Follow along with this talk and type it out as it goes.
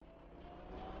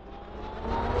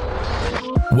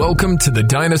Welcome to the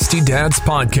Dynasty Dads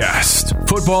Podcast.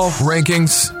 Football,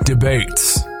 rankings,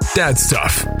 debates, dad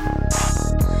stuff.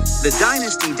 The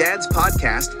Dynasty Dads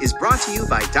Podcast is brought to you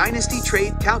by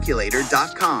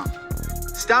DynastyTradeCalculator.com.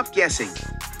 Stop guessing.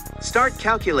 Start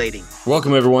calculating.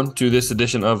 Welcome, everyone, to this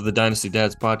edition of the Dynasty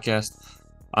Dads Podcast.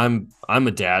 I'm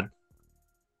a dad.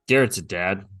 Garrett's a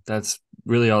dad. That's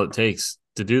really all it takes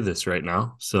to do this right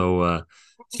now. So,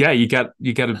 yeah, you got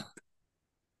to.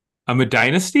 I'm a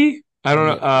dynasty. I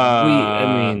don't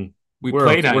know. We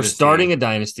play dynasty. We're starting a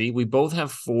dynasty. We both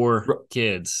have 4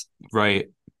 kids.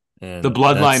 Right. And the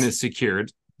bloodline is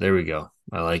secured. There we go.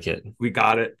 I like it. We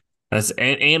got it.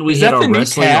 And we hit our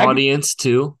wrestling audience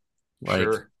too.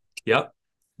 Sure. Yep.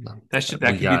 That could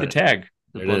be the tag.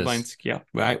 The bloodlines. Yeah.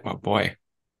 Right. Oh boy.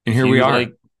 And here we are.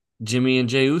 Like Jimmy and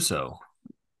Jey Uso.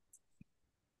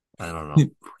 I don't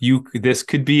know. This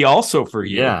could be also for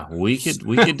you. Yeah, we could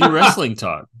do wrestling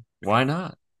talk. Why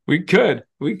not? We could.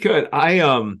 Well,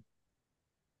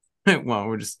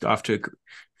 we're just off to a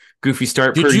goofy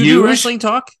start. Did you do wrestling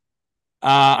talk?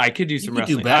 I could do some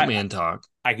wrestling. Do Batman talk.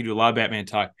 I could do a lot of Batman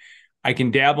talk. I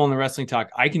can dabble in the wrestling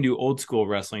talk. I can do old school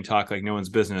wrestling talk like no one's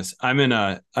business. I'm in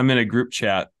a group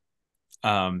chat.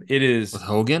 It is with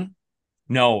Hogan.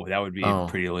 No, that would be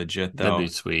pretty legit though. That'd be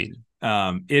sweet.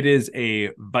 It is a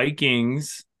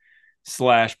Vikings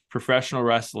 / professional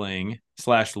wrestling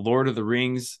 / Lord of the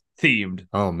Rings themed.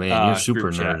 Oh man, you're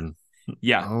super nerd.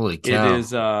 Yeah, holy cow! It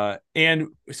is. And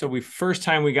so first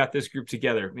time we got this group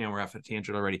together. Man, we're off a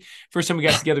tangent already. First time we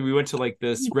got together, we went to like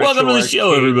this. Welcome to the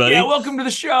show, everybody. Yeah, welcome to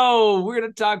the show. We're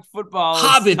gonna talk football.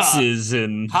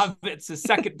 Hobbits a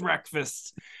second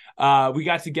breakfast. We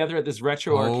got together at this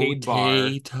retro arcade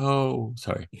bar.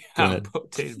 Sorry. Yeah,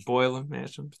 boil them,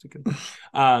 mash them, stick them.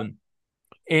 And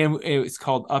it's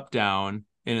called Up Down.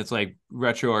 And it's like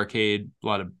retro arcade, a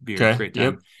lot of beer, great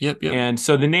time. Yep. And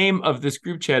so the name of this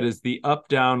group chat is the Up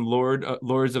Down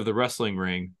Lords of the Wrestling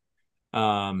Ring.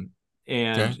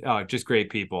 Just great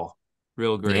people,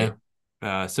 real great.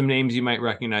 Yeah. Some names you might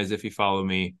recognize if you follow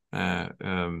me.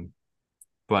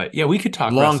 But yeah, we could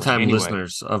talk. Long-time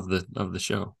listeners of the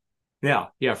show. Yeah.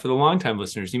 For the long-time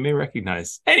listeners, you may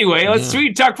recognize. Anyway, let's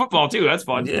talk football too. That's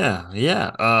fun.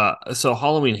 Yeah. So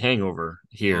Halloween hangover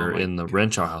here in the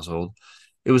Renshaw household.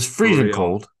 It was freezing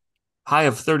cold, high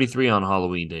of 33 on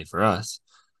Halloween day for us.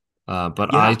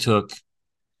 But I took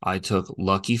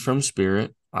Lucky from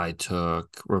Spirit. I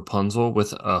took Rapunzel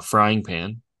with a frying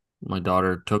pan. My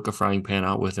daughter took a frying pan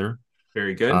out with her.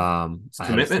 Very good. I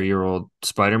had a 3-year-old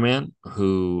Spider-Man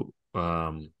who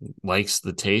likes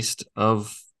the taste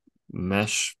of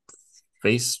mesh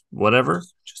face, whatever.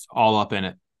 Just all up in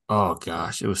it. Oh,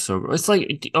 gosh. It was so good. It's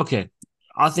like, okay.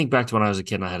 I think back to when I was a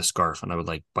kid and I had a scarf and I would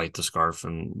like bite the scarf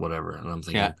and whatever. And I'm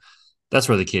thinking that's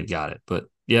where the kid got it. But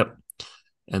yep.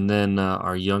 And then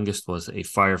our youngest was a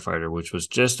firefighter, which was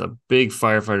just a big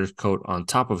firefighter's coat on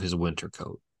top of his winter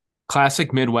coat.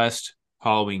 Classic Midwest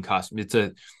Halloween costume.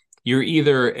 You're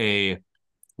either a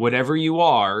whatever you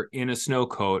are in a snow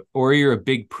coat or you're a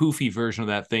big poofy version of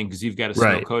that thing because you've got a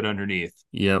snow coat underneath.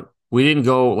 Yep. We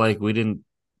didn't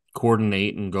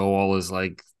coordinate and go all as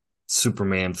like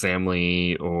Superman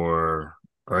family or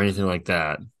anything like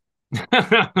that.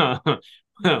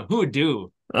 Who would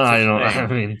do? I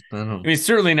mean,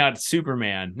 certainly not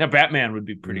Superman. Now, Batman would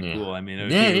be pretty cool. I mean, it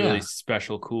would be a really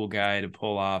special, cool guy to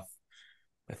pull off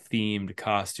a themed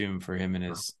costume for him and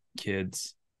his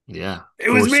kids. Yeah, it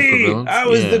was me. I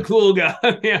was the cool guy.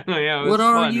 yeah. It was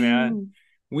fun, you? Man.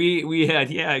 We had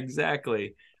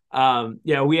exactly.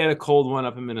 We had a cold one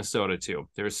up in Minnesota too.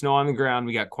 There was snow on the ground.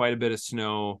 We got quite a bit of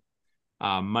snow.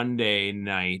 Monday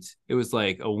night, it was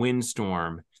like a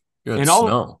windstorm, and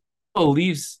all the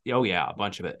leaves. Oh yeah, a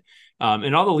bunch of it.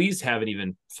 And all the leaves haven't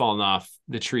even fallen off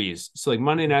the trees. So like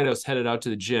Monday night, I was headed out to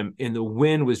the gym, and the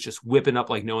wind was just whipping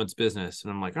up like no one's business.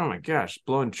 And I'm like, oh my gosh,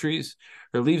 blowing trees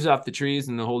or leaves off the trees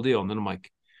and the whole deal. And then I'm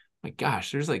like, my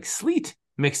gosh, there's like sleet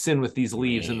mixed in with these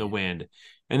leaves in the wind.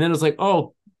 And then it was like,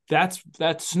 oh, that's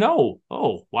snow.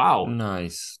 Oh, wow.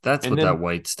 Nice. That's what that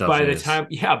white stuff is.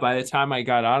 By the time I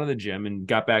got out of the gym and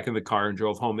got back in the car and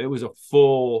drove home, it was a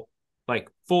full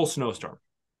snowstorm.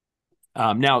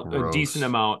 Now Gross. A decent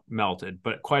amount melted,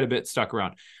 but quite a bit stuck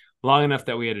around long enough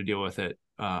that we had to deal with it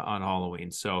on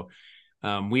Halloween. So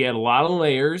we had a lot of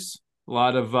layers, a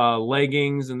lot of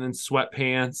leggings and then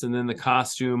sweatpants and then the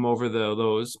costume over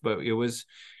those, but it was,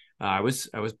 I was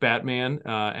Batman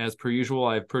as per usual.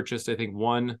 I've purchased, I think,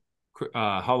 one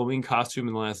Halloween costume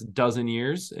in the last dozen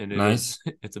years, and it's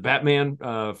a Batman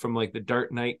from like the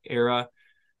Dark Knight era,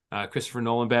 Christopher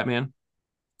Nolan Batman.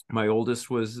 My oldest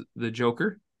was the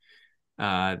Joker.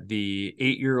 The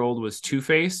 8-year-old was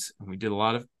Two-Face. We did a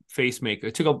lot of face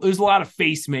makeup. There's a lot of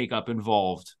face makeup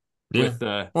involved with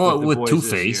the with boys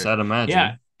Two-Face, I'd imagine.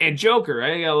 Yeah, and Joker.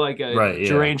 I got like a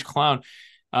deranged clown.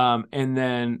 And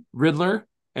then Riddler,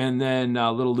 and then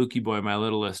little Lukey boy, my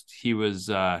littlest. He was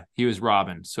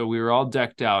Robin. So we were all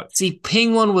decked out. See,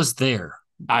 Penguin was there.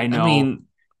 I know,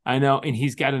 and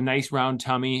he's got a nice round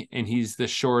tummy, and he's the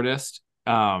shortest.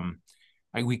 I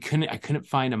couldn't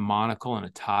find a monocle and a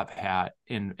top hat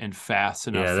in fast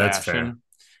enough fashion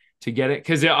to get it,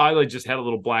 because I just had a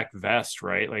little black vest,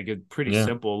 right? Like a pretty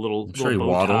simple little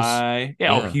bow tie.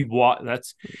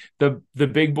 That's the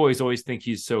big boys always think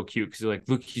he's so cute because they're like,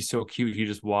 look, he's so cute. He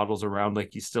just waddles around like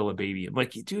he's still a baby. I'm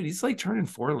like, dude, he's like turning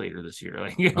 4 later this year.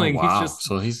 Like, wow. He's just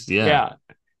so he's yeah.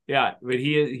 But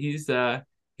he's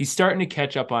starting to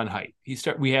catch up on height.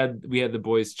 We had the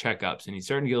boys checkups, and he's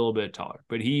starting to get a little bit taller.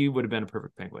 But he would have been a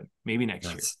perfect penguin. Maybe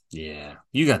next year. Yeah,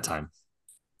 you got time.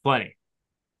 Plenty.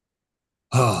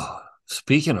 Oh,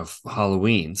 speaking of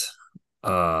Halloweens,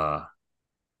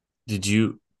 did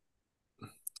you?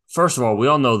 First of all, we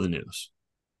all know the news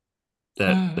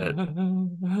that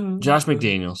Josh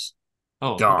McDaniels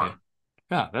gone. Okay.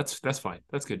 Yeah, that's fine.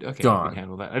 That's good. Okay, gone. We can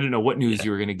handle that. I didn't know what news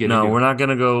you were going to get. No, into. we're not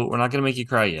going to make you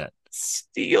cry yet.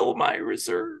 Steal my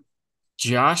reserve.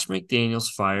 Josh McDaniels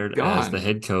fired as the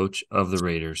head coach of the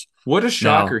Raiders. What a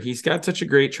shocker. He's got such a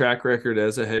great track record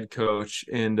as a head coach,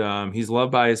 and he's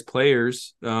loved by his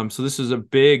players. So this is a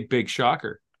big, big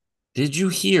shocker. Did you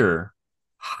hear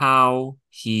how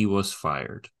he was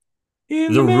fired?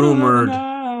 In the rumored.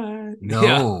 No.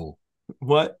 Yeah.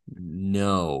 What?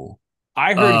 No.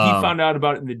 I heard he found out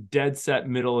about it in the dead set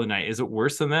middle of the night. Is it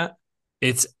worse than that?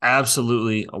 It's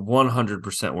absolutely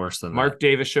 100% worse than Mark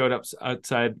Davis showed up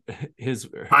outside his.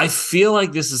 I feel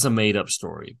like this is a made-up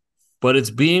story, but it's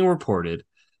being reported.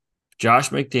 Josh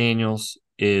McDaniels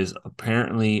is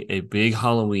apparently a big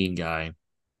Halloween guy,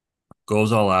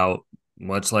 goes all out,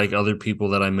 much like other people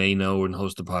that I may know and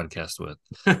host a podcast with.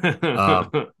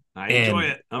 I enjoy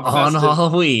it. On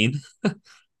Halloween,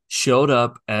 showed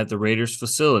up at the Raiders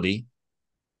facility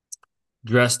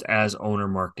dressed as owner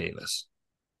Mark Davis.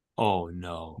 Oh,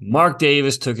 no. Mark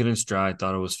Davis took it in stride,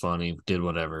 thought it was funny, did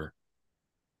whatever.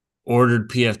 Ordered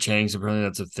P.F. Chang's. Apparently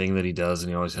that's a thing that he does,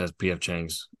 and he always has P.F.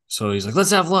 Chang's. So he's like,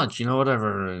 let's have lunch,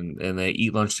 whatever. And they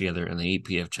eat lunch together, and they eat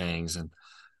P.F. Chang's, and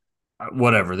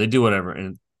whatever. They do whatever.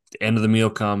 And the end of the meal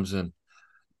comes, and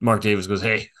Mark Davis goes,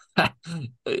 hey,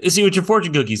 see what your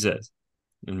fortune cookie says.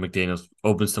 And McDaniels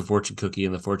opens the fortune cookie,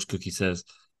 and the fortune cookie says,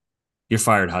 you're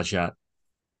fired, hotshot.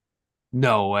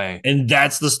 No way. And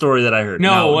that's the story that I heard.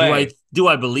 No way. Do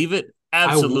I believe it?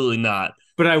 Absolutely not.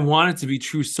 But I want it to be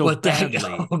true badly.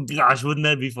 Oh, gosh, wouldn't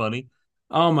that be funny?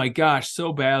 Oh, my gosh,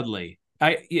 so badly.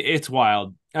 It's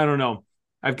wild. I don't know.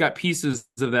 I've got pieces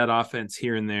of that offense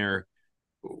here and there.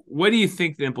 What do you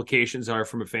think the implications are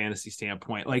from a fantasy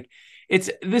standpoint? Like,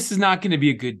 this is not going to be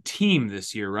a good team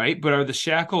this year, right? But are the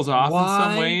shackles off in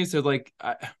some ways? They're like,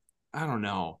 I don't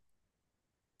know.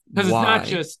 Because it's not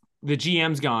just the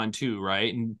GM's gone too,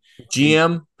 right? And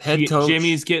GM, head coach.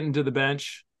 Jimmy's getting to the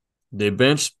bench. They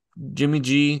benched Jimmy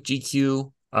G,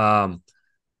 GQ.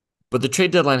 But the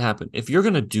trade deadline happened. If you're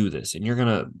going to do this and you're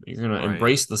going to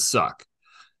embrace the suck,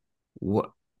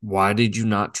 why did you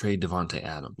not trade Devontae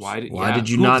Adams? Why did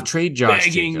you not trade Josh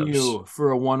begging Jacobs? You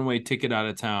for a one-way ticket out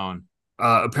of town.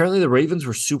 Apparently the Ravens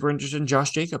were super interested in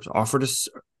Josh Jacobs. Offered a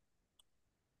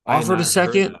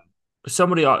second.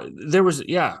 Somebody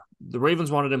the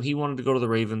Ravens wanted him. He wanted to go to the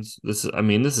Ravens. This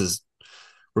is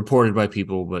reported by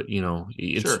people, but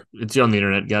it's on the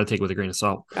internet. Got to take it with a grain of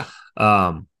salt.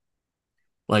 Yeah.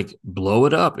 Blow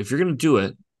it up if you're going to do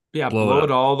it. Yeah, blow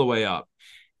it all the way up.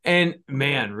 And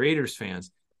man, Raiders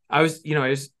fans,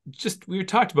 we were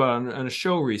talked about on a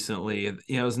show recently.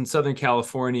 I was in Southern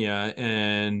California,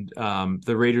 and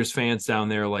the Raiders fans down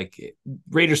there,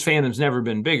 Raiders fandom's never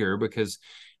been bigger because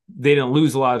they didn't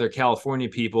lose a lot of their California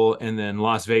people. And then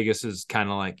Las Vegas is kind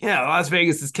of Las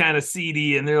Vegas is kind of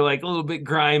seedy, and they're like a little bit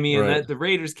grimy, and that the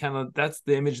Raiders that's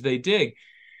the image they dig.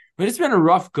 But it's been a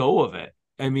rough go of it.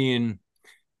 I mean,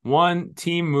 one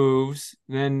team moves,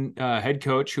 then head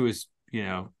coach who is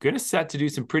going to set to do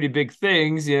some pretty big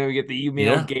things. We get the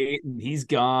email gate, and he's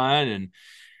gone, and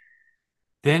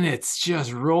then it's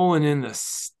just rolling in the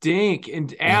stink.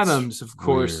 And Adams, of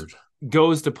course,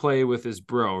 goes to play with his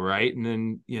bro, right? And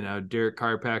then Derek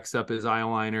Carr packs up his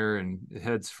eyeliner and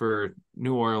heads for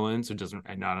New Orleans. It doesn't,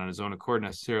 not on his own accord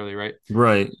necessarily, right?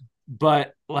 Right.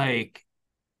 But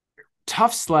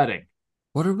tough sledding.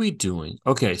 What are we doing?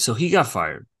 Okay, so he got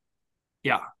fired.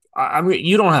 Yeah. I mean,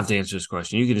 you don't have to answer this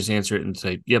question. You can just answer it and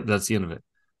say, yep, that's the end of it.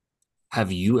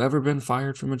 Have you ever been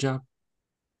fired from a job?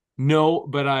 No,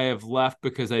 but I have left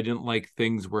because I didn't like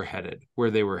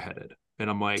where they were headed. And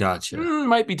I'm like, Gotcha.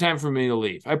 Might be time for me to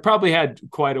leave. I probably had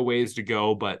quite a ways to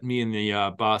go, but me and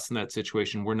the boss in that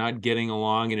situation, we're not getting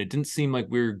along, and it didn't seem like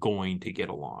we were going to get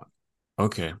along.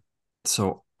 Okay.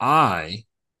 So I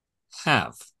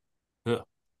have, Ugh.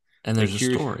 and there's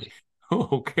a story.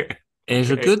 Okay. And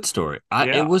it's a good story.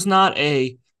 It was not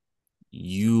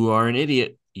you are an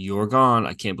idiot. You're gone.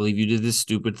 I can't believe you did this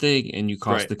stupid thing and you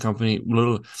cost the company.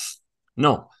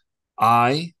 No,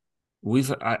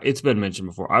 it's been mentioned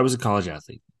before. I was a college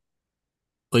athlete,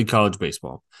 played college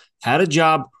baseball, had a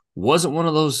job, wasn't one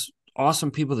of those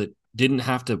awesome people that didn't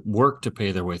have to work to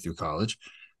pay their way through college.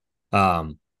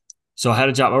 So I had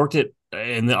a job. I worked at,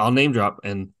 and I'll name drop.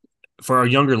 And for our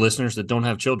younger listeners that don't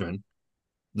have children,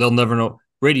 they'll never know.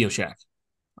 Radio Shack.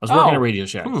 I was working at Radio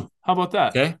Shack. How about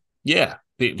that? Okay. Yeah.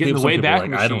 Getting the way back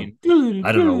machine.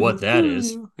 I don't know what that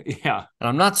is. Yeah. And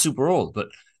I'm not super old, but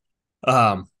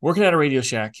working at a Radio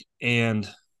Shack, and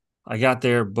I got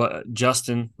there, but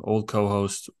Justin, old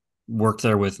co-host, worked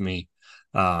there with me.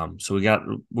 So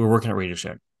we're working at Radio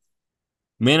Shack.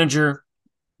 Manager,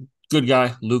 good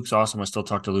guy. Luke's awesome. I still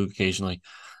talk to Luke occasionally.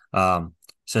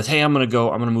 Says, hey, I'm going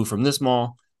to move from this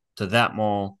mall to that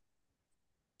mall.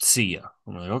 See ya.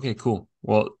 I'm like, okay, cool.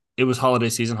 Well, it was holiday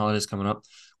season, holidays coming up.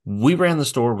 We ran the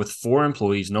store with 4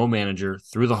 employees, no manager,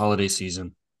 through the holiday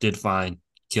season, did fine,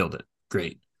 killed it.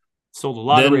 Great. Sold a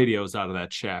lot of radios out of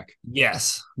that shack.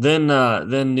 Yes. Then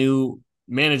new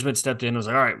management stepped in and was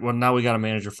like, all right, well, now we got a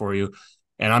manager for you.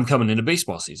 And I'm coming into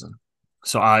baseball season.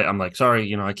 So I'm like,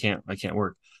 sorry, I can't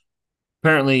work.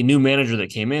 Apparently, new manager that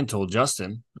came in told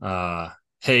Justin,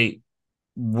 hey,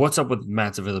 what's up with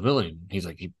Matt's availability? He's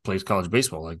like, he plays college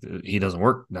baseball. Like, he doesn't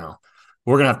work now.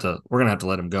 We're gonna have to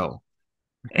let him go.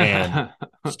 And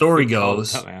story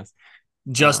goes,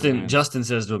 Justin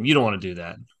says to him, you don't want to do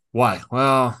that. Why?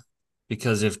 Well,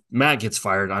 because if Matt gets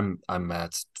fired, I'm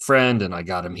Matt's friend and I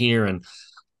got him here, and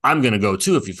I'm gonna go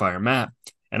too if you fire Matt.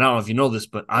 And I don't know if you know this,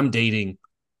 but I'm dating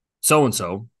so and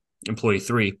so, employee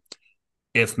 3.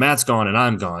 If Matt's gone and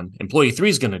I'm gone, employee 3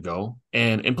 is gonna go,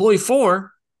 and employee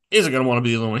 4 isn't gonna want to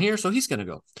be the only one here, so he's gonna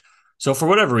go. So for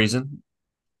whatever reason,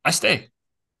 I stay.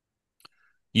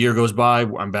 Year goes by,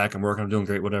 I'm back, I'm working, I'm doing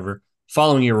great, whatever.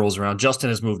 Following year rolls around, Justin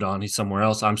has moved on, he's somewhere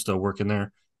else, I'm still working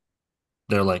there.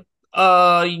 They're like,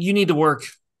 you need to work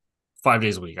 5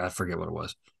 days a week. I forget what it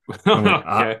was. I'm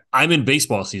like, I'm in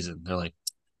baseball season. They're like,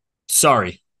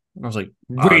 sorry. I was like,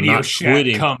 Radio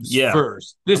Shack comes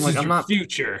first. This is your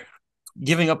future.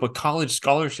 Giving up a college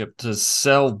scholarship to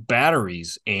sell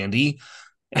batteries, Andy.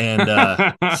 And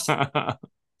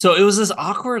so it was this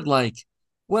awkward, like,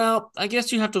 well, I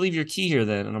guess you have to leave your key here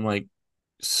then. And I'm like,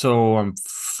 so I'm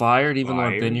fired even though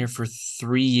I've been here for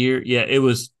 3 years. Yeah, it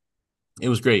was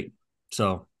great.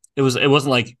 So it wasn't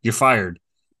like you're fired,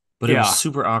 but it was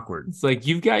super awkward. It's like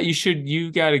you got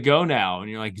to go now.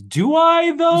 And you're like, do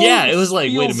I though? Yeah, it was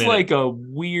like, wait a minute. Like a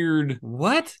weird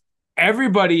what?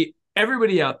 Everybody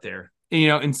out there,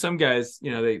 and some guys,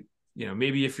 they,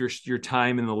 maybe if your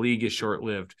time in the league is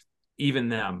short-lived, even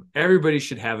them, everybody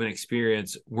should have an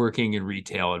experience working in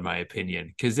retail, in my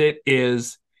opinion, because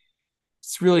it's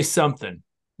really something.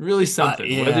 Really something.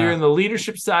 Yeah. Whether you're in the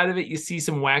leadership side of it, you see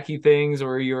some wacky things,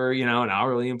 or you're, an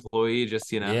hourly employee, just,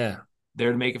 there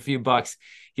to make a few bucks.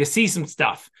 You see some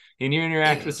stuff and you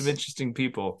interact with some interesting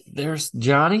people. There's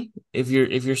Johnny. If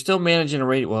you're still managing a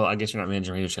radio, well, I guess you're not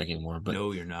managing a Radio Shack anymore, but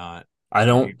no, you're not. I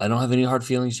don't have any hard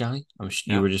feelings, Johnny.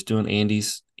 You were just doing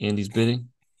Andy's bidding.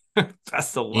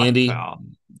 Best of luck, Andy, pal.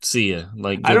 See ya.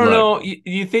 Like, I don't luck. know.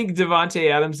 You think Davante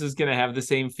Adams is going to have the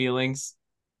same feelings?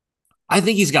 I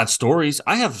think he's got stories.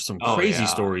 I have some crazy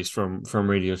stories from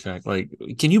Radio Shack. Like,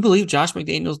 can you believe Josh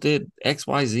McDaniels did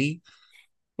XYZ?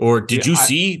 Or did you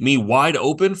see me wide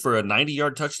open for a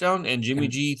 90-yard touchdown and Jimmy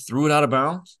G threw it out of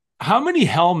bounds? How many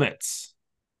helmets?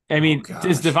 I mean,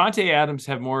 does Davante Adams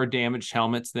have more damaged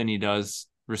helmets than he does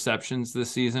receptions this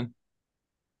season?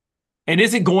 And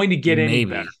is it going to get any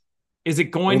better? Is it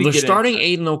going to get they're starting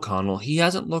Aiden O'Connell. He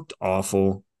hasn't looked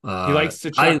awful. He likes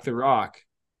to chuck the rock.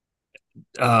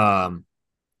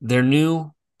 Their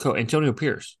new Antonio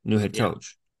Pierce, new head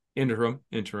coach. Interim.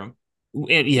 And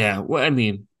well, I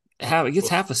mean, it gets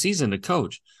half a season to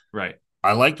coach. Right.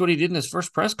 I liked what he did in his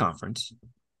first press conference.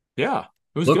 Yeah.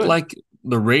 It was Looked good. like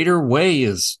the Raider way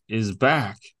is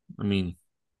back. I mean,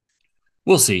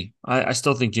 we'll see. I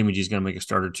still think Jimmy G's going to make a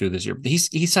start or two this year. He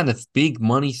signed a big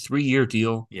money 3-year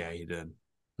deal. Yeah, he did.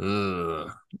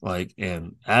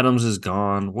 And Adams is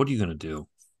gone. What are you going to do?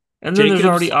 And then there's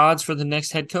already odds for the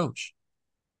next head coach.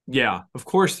 Yeah, of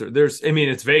course. There's. I mean,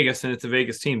 it's Vegas and it's a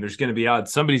Vegas team. There's going to be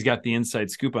odds. Somebody's got the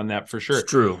inside scoop on that for sure. It's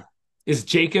true. Is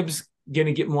Jacobs going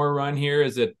to get more run here?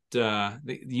 Is it the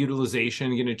utilization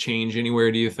going to change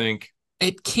anywhere, do you think?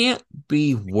 It can't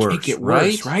be worse, Can't get right?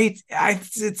 worse, right?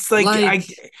 It's like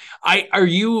are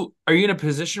you in a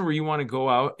position where you want to go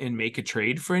out and make a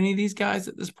trade for any of these guys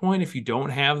at this point if you don't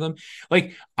have them?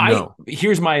 Like No.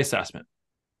 here's my assessment.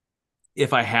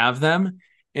 If I have them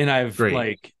and I've Great.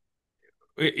 like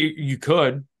you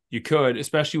could,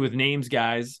 especially with names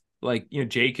guys like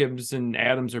Jacobs and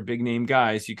Adams are big name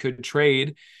guys. You could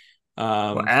trade.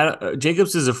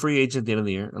 Jacobs is a free agent at the end of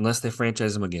the year unless they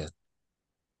franchise him again.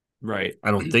 Right. I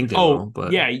don't think they will,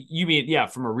 but yeah, you mean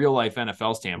from a real life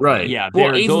NFL standpoint. Right. Yeah,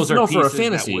 those are pieces for a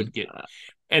fantasy that would get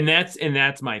and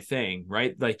that's my thing,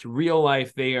 right? Like real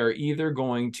life, they are either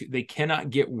they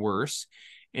cannot get worse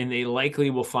and they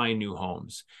likely will find new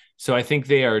homes. So I think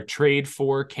they are trade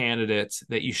for candidates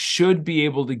that you should be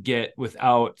able to get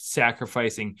without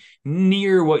sacrificing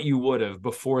near what you would have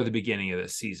before the beginning of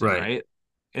this season, right?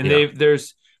 And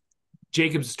there's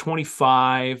Jacobs is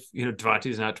 25.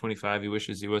 Devontae's not 25. He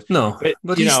wishes he was. No,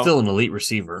 but he's still an elite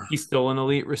receiver. He's still an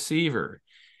elite receiver.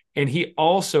 And he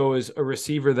also is a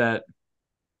receiver that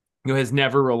has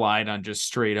never relied on just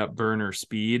straight up burner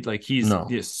speed. Like he's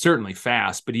certainly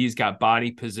fast, but he's got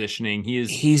body positioning.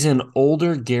 He's an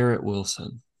older Garrett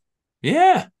Wilson.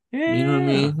 Yeah. You know what I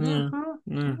mean?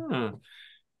 Yeah.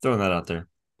 Throwing that out there.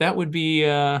 That would be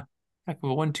a heck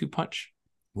of a 1-2 punch.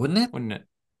 Wouldn't it? Wouldn't it?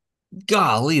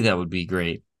 Golly, that would be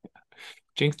great.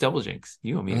 Jinx, double jinx.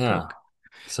 You owe me a Coke.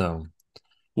 So,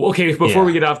 well, okay. Before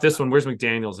we get off this one, where's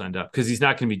McDaniels end up? Because he's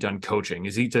not going to be done coaching.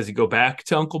 Does he go back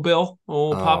to Uncle Bill?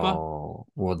 Papa. Oh,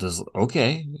 well, let's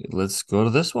go to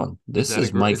this one. Is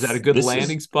that a good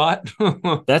landing spot?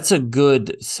 That's a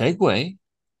good segue.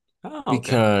 Okay.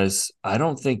 Because I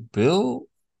don't think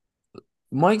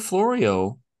Mike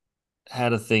Florio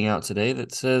had a thing out today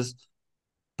that says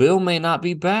Bill may not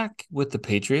be back with the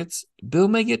Patriots. Bill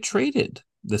may get traded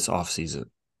this offseason.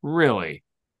 Really?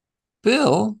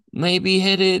 Bill may be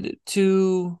headed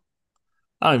to,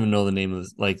 I don't even know the name of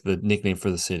the nickname for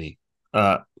the city.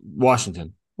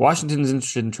 Washington. Washington's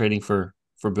interested in trading for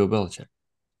Bill Belichick.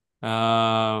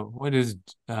 What is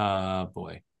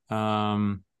the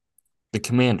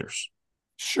Commanders.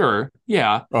 Sure.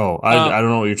 Yeah. Oh, I don't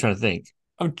know what you're trying to think.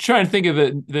 I'm trying to think of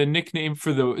the nickname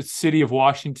for the city of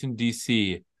Washington,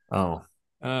 D.C. Oh.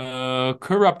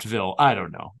 Corruptville. I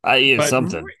don't know.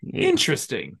 Something.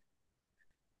 Interesting.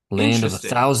 Land of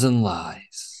 1,000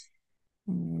 lies.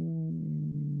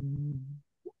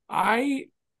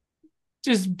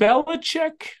 Does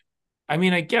Belichick,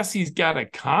 I guess he's got a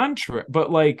contract, but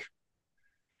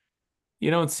you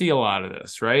don't see a lot of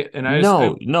this, right? And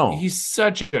no. He's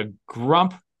such a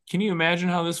grump. Can you imagine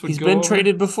how this would go? He's been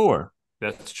traded before.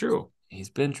 That's true. He's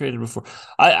been traded before.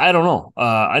 I don't know.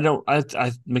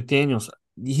 McDaniels,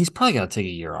 he's probably got to take a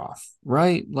year off,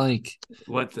 right? Like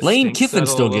Lane Kiffin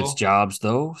still gets jobs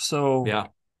though. So yeah.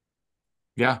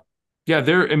 Matt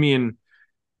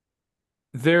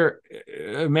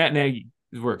Nagy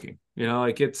is working.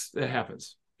 It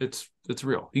happens. It's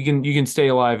real. You can stay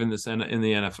alive in the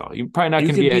NFL. You're probably not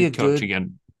going to be a head coach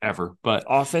again ever, but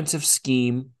offensive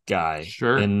scheme guy,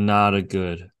 sure, and not a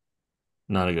good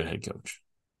head coach.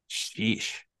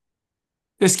 Sheesh.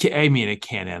 It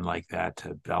can't end like that to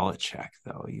Belichick,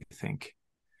 though. You think?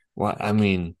 Well,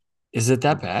 is it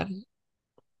that bad?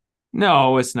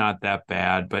 No, it's not that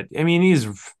bad. But he's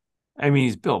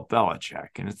Bill Belichick,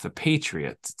 and it's the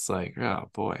Patriots. It's like, oh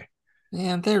boy.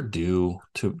 Man, they're due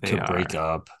to break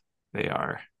up. They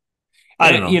are.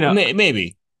 I don't know.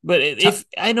 Maybe. But if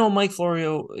I know Mike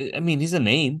Florio, he's a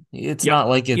name. It's not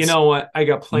like it's. You know what? I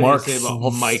got plenty Mark to say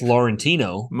about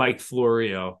Florentino. Mike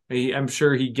Florio. I'm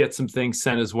sure he gets some things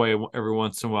sent his way every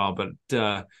once in a while, but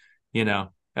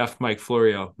F Mike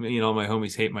Florio. My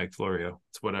homies hate Mike Florio.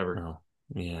 It's whatever. Oh,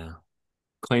 yeah.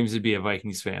 Claims to be a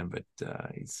Vikings fan, but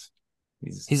he's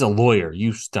a lawyer.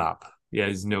 You stop. Yeah,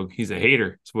 he's a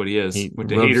hater. That's what he is. He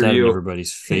rubs that in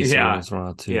everybody's face. Yeah.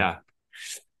 Yeah.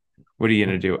 What are you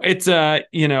going to do? It's, I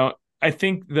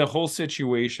think the whole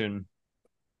situation,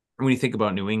 when you think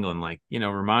about New England,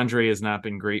 Ramondre has not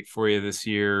been great for you this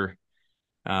year.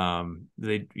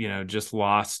 They, just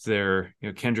lost their,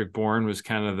 Kendrick Bourne was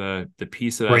kind of the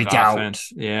piece of that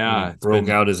offense. Yeah. Broke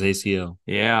out his ACL.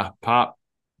 Yeah. Pop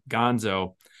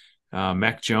Gonzo.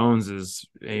 Mac Jones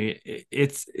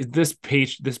this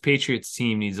Patriots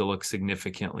team needs to look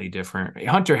significantly different.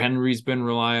 Hunter Henry's been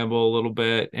reliable a little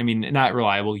bit. Not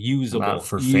reliable, usable. Not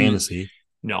for fantasy.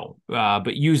 No,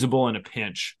 but usable in a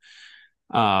pinch.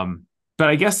 But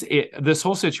I guess this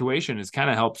whole situation has kind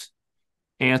of helped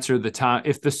answer the time.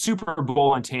 If the Super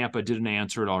Bowl in Tampa didn't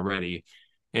answer it already,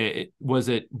 Was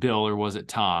it Bill or was it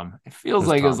Tom? It feels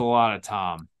like Tom. it was a lot of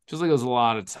Tom. Feels like it was a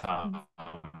lot of Tom.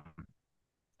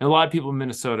 And a lot of people in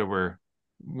Minnesota were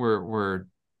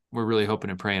really hoping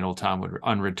and praying old Tom would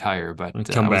unretire, but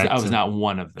I was not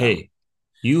one of them. Hey,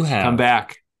 you have come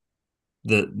back.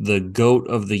 The GOAT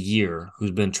of the year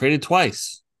who's been traded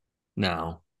twice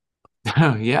now.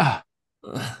 Yeah.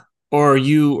 Or are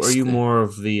you more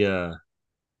of the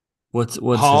what's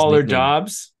Hall his or nickname?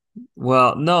 Dobbs?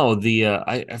 Well, no, the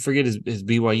I forget his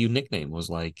BYU nickname was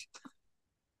like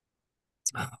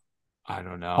I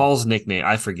don't know. Hall's nickname.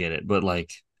 I forget it, but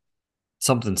like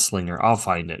something Slinger. I'll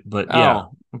find it. But yeah.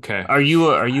 Oh, okay. Are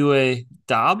you a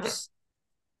Dobbs?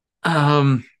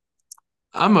 I'm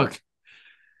a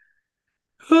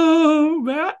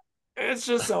Matt. It's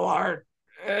just so hard.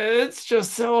 It's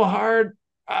just so hard.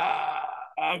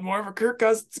 I'm more of a Kirk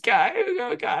Cousins guy.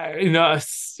 What are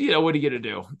you gonna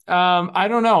do? I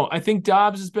don't know. I think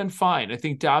Dobbs has been fine. I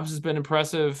think Dobbs has been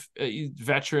impressive. He's a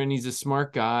veteran. He's a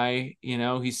smart guy.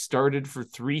 He's started for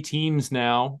 3 teams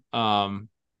now. He'll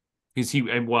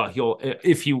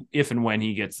if and when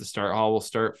he gets the start, Hall will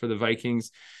start for the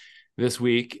Vikings this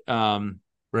week.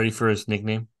 Ready for his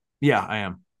nickname? Yeah, I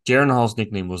am. Jaron Hall's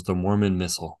nickname was the Mormon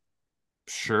Missile.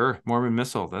 Sure, Mormon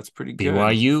Missile. That's pretty good.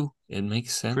 BYU, it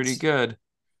makes sense. Pretty good.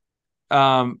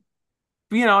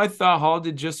 I thought Hall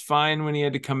did just fine when he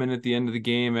had to come in at the end of the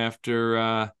game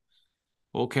after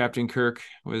old Captain Kirk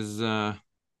was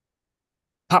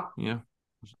pop.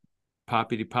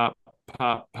 Poppity pop,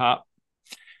 pop, pop.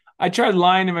 I tried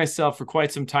lying to myself for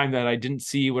quite some time that I didn't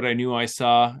see what I knew I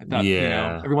saw. I thought,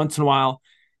 every once in a while,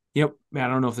 man, I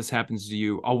don't know if this happens to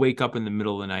you. I'll wake up in the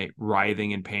middle of the night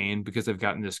writhing in pain because I've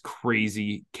gotten this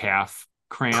crazy calf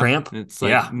cramp. And it's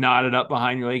like knotted up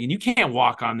behind your leg and you can't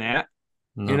walk on that.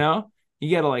 No.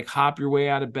 You got to like hop your way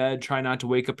out of bed, try not to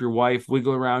wake up your wife,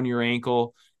 wiggle around your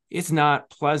ankle. It's not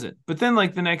pleasant. But then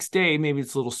like the next day, maybe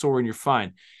it's a little sore and you're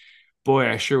fine. Boy,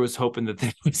 I sure was hoping that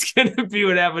was going to be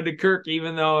what happened to Kirk,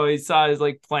 even though he saw his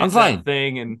like plant that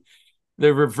thing and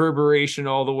the reverberation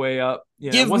all the way up.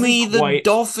 Give me the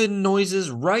dolphin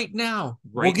noises right now.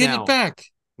 We'll get it back.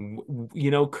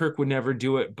 Kirk would never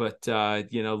do it, but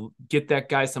get that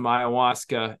guy some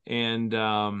ayahuasca and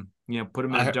put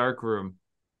him in a dark room.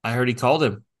 I heard he called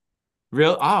him.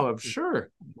 Real? Oh, I'm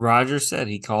sure. Roger said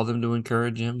he called him to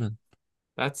encourage him, and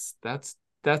that's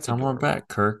come on back,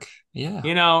 Kirk. Yeah.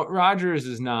 Rogers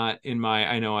is not in my.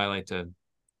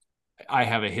 I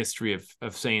have a history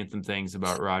of saying some things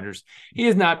about Rodgers. He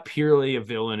is not purely a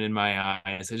villain in my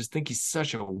eyes. I just think he's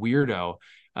such a weirdo.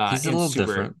 He's a little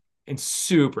different and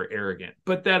super arrogant.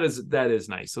 But that is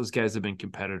nice. Those guys have been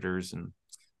competitors and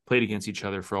played against each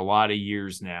other for a lot of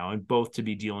years now, and both to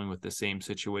be dealing with the same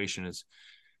situation is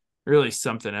really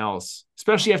something else.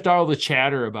 Especially after all the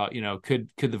chatter about could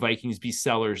the Vikings be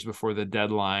sellers before the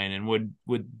deadline, and would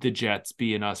the Jets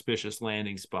be an auspicious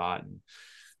landing spot?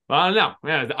 I don't know.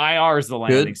 Yeah, the IR is the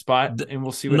landing spot, and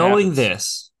we'll see what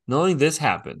happens. Knowing this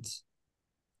happens,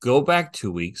 go back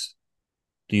 2 weeks.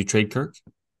 Do you trade Kirk?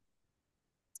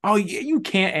 Oh, you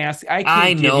can't ask. I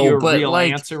can't give you a real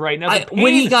answer right now.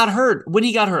 When he got hurt,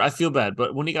 I feel bad.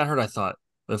 But when he got hurt, I thought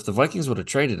if the Vikings would have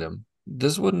traded him,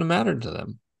 this wouldn't have mattered to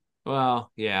them.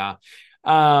 Well, yeah.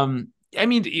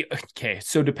 Okay.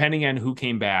 So depending on who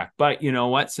came back, but you know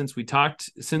what? Since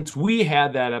we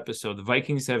had that episode, the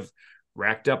Vikings have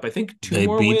racked up, I think, 2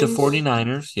 more wins. They beat the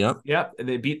 49ers. Yep.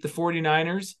 They beat the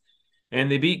 49ers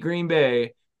and they beat Green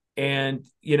Bay. And,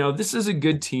 this is a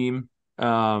good team.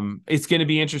 It's going to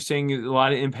be interesting. A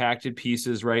lot of impacted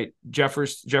pieces, right?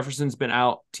 Jefferson's been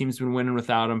out. Team's been winning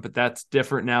without him, but that's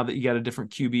different now that you got a different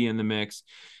QB in the mix.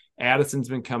 Addison's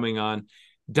been coming on.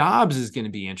 Dobbs is going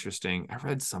to be interesting. I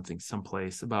read something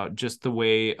someplace about just the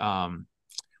way,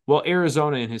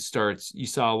 Arizona in his starts, you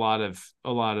saw a lot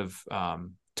of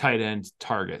tight end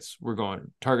targets were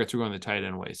going the tight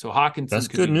end way. So Hawkinson, that's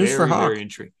good news for Hawk. Very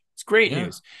intriguing. It's great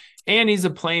news. And he's a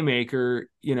playmaker.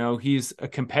 He's a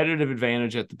competitive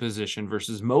advantage at the position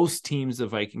versus most teams the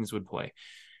Vikings would play.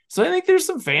 So I think there's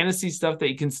some fantasy stuff that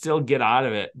you can still get out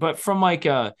of it. But from like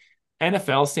a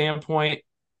NFL standpoint,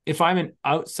 if I'm an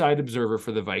outside observer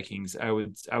for the Vikings, I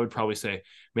would probably say,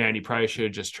 man, you probably should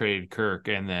have just traded Kirk.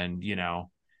 And then,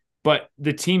 but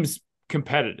the team's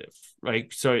competitive,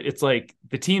 right? So it's like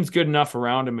the team's good enough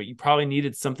around him, but you probably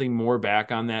needed something more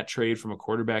back on that trade from a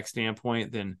quarterback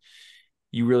standpoint than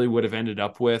you really would have ended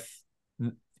up with.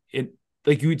 You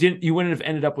wouldn't have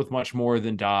ended up with much more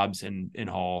than Dobbs and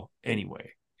Hall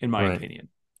anyway, in my opinion.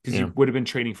 because you would have been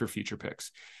trading for future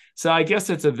picks. So I guess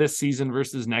it's a this season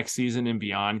versus next season and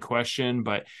beyond question.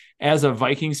 But as a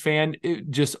Vikings fan, it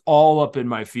just all up in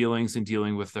my feelings and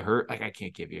dealing with the hurt. Like, I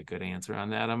can't give you a good answer on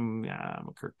that. I'm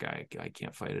a Kirk guy. I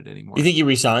can't fight it anymore. You think he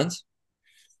resigns?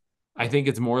 I think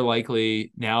it's more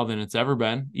likely now than it's ever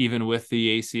been, even with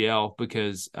the ACL,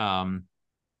 because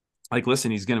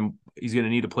listen, he's gonna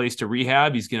need a place to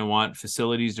rehab. He's gonna want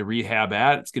facilities to rehab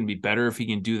at. It's gonna be better if he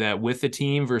can do that with a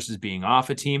team versus being off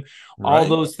a team. Right. All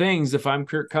those things. If I'm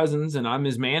Kirk Cousins and I'm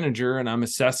his manager and I'm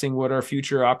assessing what our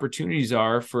future opportunities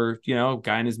are for a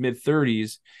guy in his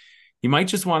mid-30s, he might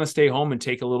just want to stay home and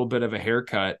take a little bit of a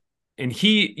haircut. And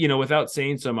he, without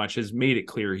saying so much, has made it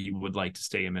clear he would like to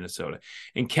stay in Minnesota.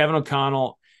 And Kevin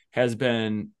O'Connell has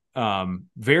been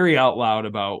very out loud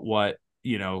about what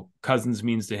Cousins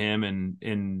means to him,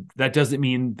 and that doesn't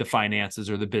mean the finances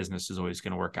or the business is always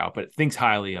going to work out, but thinks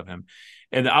highly of him.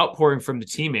 And the outpouring from the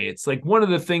teammates, like one of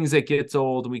the things that gets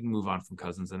old, and we can move on from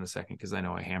Cousins in a second because I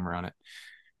know I hammer on it.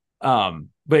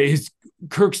 But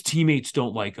Kirk's teammates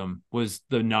don't like him was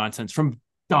the nonsense from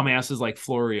dumbasses like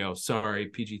Florio. Sorry,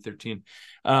 PG-13.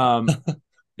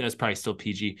 That's probably still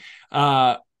PG.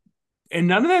 And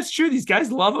none of that's true. These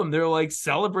guys love him. They're like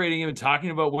celebrating him and talking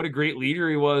about what a great leader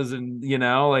he was, and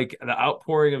like the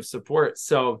outpouring of support.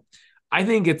 So I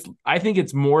think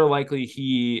it's more likely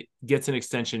he gets an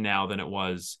extension now than it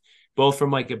was, both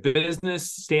from like a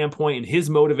business standpoint and his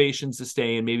motivations to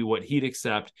stay and maybe what he'd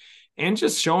accept, and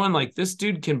just showing like this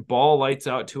dude can ball lights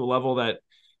out to a level that,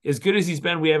 as good as he's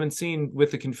been, we haven't seen with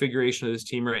the configuration of this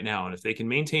team right now. And if they can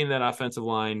maintain that offensive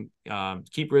line,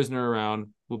 keep Risner around,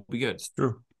 we'll be good. It's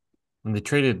true. And they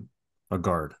traded a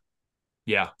guard.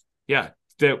 Yeah.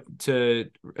 To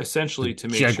essentially to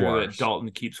make Jaguars. Sure that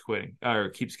Dalton keeps quitting or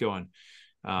keeps going.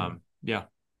 Yeah.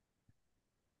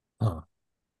 Huh.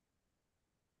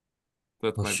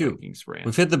 That's my Vikings brand.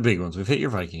 We've hit the big ones. We've hit your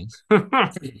Vikings.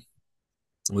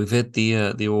 We've hit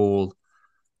the old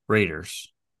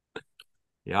Raiders.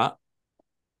 Yeah.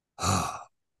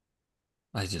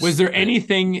 Was there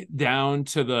anything down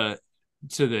to the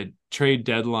trade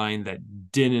deadline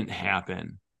that didn't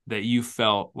happen that you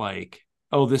felt like,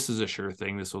 oh, this is a sure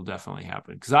thing, this will definitely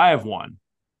happen? Because I have one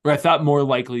where I thought more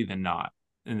likely than not,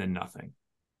 and then nothing.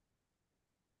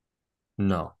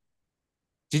 No.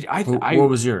 What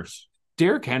was yours?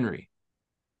 Derrick Henry.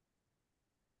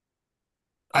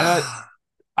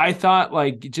 I thought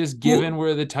like, just given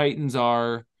where the Titans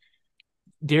are,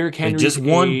 Derrick Henry just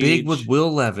won big with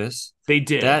Will Levis. They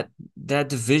did. That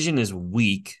division is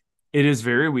weak. It is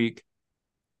very weak.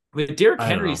 But Derrick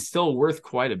Henry is still worth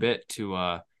quite a bit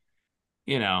to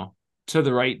to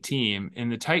the right team.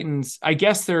 And the Titans, I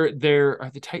guess are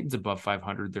the Titans above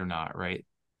 500? They're not, right?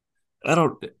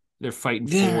 They're fighting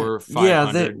for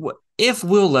 500. Yeah, if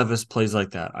Will Levis plays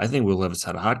like that, I think Will Levis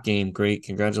had a hot game. Great.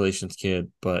 Congratulations,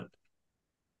 kid. But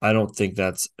I don't think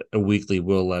that's a weekly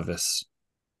Will Levis.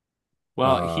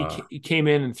 Well, he came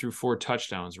in and threw 4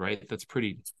 touchdowns, right? That's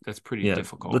pretty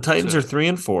difficult. The Titans are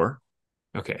 3-4.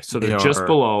 Okay, so they're just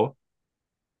below.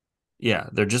 Yeah,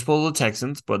 they're just below the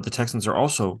Texans, but the Texans are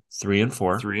also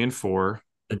 3-4. 3-4.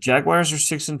 The Jaguars are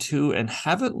 6-2 and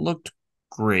haven't looked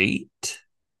great,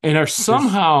 and are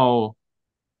somehow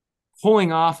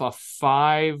pulling off a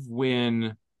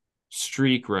 5-win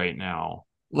streak right now.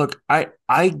 Look, I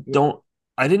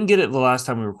didn't get it the last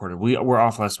time we recorded. We were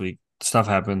off last week. Stuff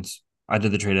happens. I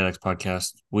did the Trade Addicts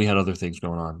podcast. We had other things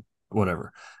going on.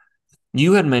 Whatever.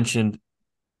 You had mentioned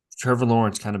Trevor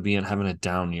Lawrence kind of having a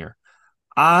down year.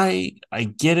 I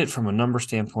get it from a number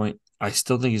standpoint. I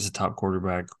still think he's a top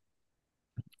quarterback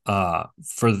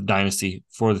for the dynasty,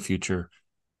 for the future.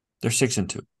 They're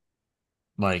 6-2.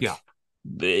 Like,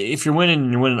 if you're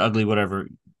winning ugly, whatever,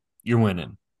 you're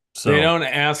winning. So they don't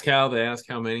ask how, they ask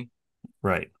how many.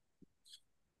 Right.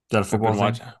 Is that a football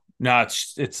thing? No,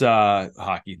 it's a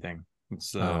hockey thing.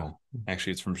 It's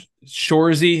actually it's from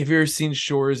Shoresy. Have you ever seen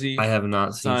Shoresy? I have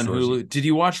not seen on Hulu. Did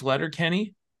you watch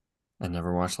Letterkenny? I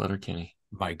never watched Letterkenny.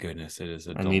 My goodness, it is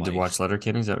a I delight. need to watch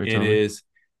Letterkenny. Is that what you're telling me? It is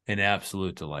an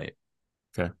absolute delight.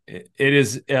 Okay. It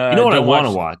is. You know what I want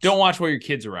to watch? Don't watch while your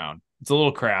kid's around. It's a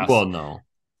little crass. Well, no.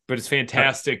 But it's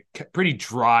fantastic. Pretty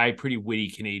dry, pretty witty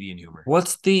Canadian humor.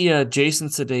 What's the Jason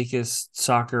Sudeikis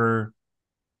soccer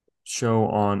show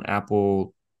on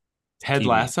Apple Ted TV?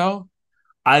 Lasso?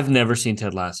 I've never seen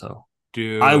Ted Lasso.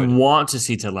 Dude. I want to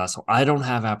see Ted Lasso. I don't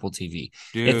have Apple TV.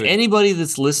 Dude. If anybody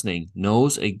that's listening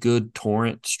knows a good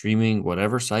torrent streaming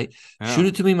whatever site, shoot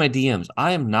it to me in my DMs.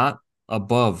 I am not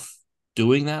above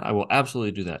doing that. I will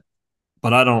absolutely do that.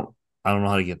 But I don't know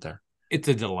how to get there. It's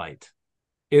a delight.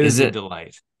 It is a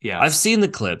delight. Yes. I've seen the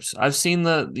clips. I've seen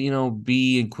the,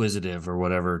 be inquisitive or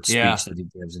whatever speech that he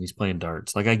gives, and he's playing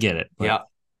darts. Like, I get it. But yeah.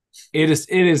 It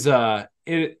is I'm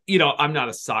not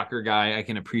a soccer guy. I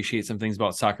can appreciate some things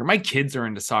about soccer. My kids are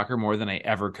into soccer more than I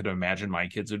ever could imagine my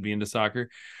kids would be into soccer.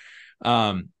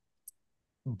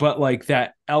 But like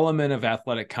that element of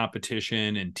athletic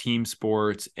competition and team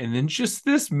sports, and then just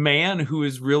this man who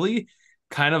is really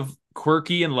kind of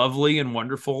quirky and lovely and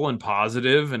wonderful and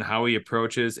positive, and how he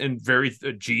approaches, and very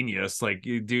genius. Like,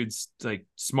 dude's like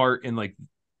smart in like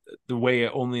the way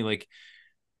only like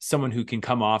someone who can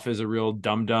come off as a real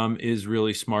dum-dum is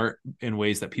really smart in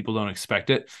ways that people don't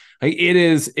expect it. Like, it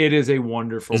is a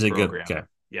wonderful program. Good? Okay.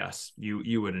 Yes,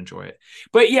 you would enjoy it.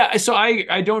 But yeah, so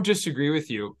I don't disagree with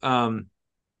you.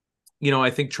 I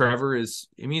think Trevor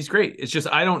he's great. It's just,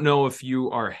 I don't know if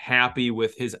you are happy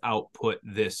with his output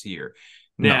this year.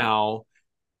 No. Now,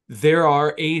 there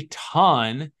are a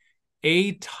ton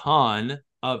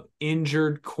of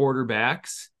injured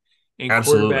quarterbacks and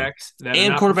Absolutely. quarterbacks that and are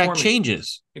not quarterback performing.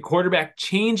 changes. And quarterback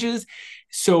changes.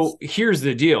 So here's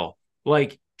the deal.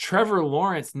 Like, Trevor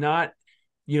Lawrence not,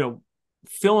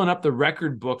 filling up the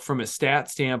record book from a stat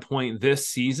standpoint this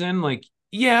season. Like,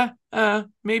 yeah,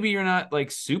 maybe you're not like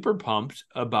super pumped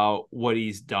about what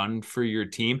he's done for your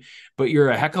team, but you're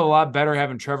a heck of a lot better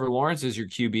having Trevor Lawrence as your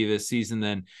QB this season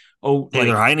than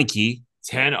Taylor Heineke,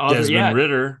 10 other Desmond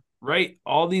Ritter, right?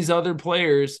 All these other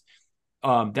players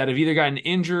that have either gotten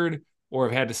injured or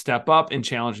have had to step up in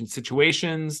challenging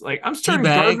situations. Like, I'm starting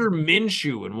Gardner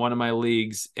Minshew in one of my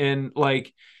leagues, and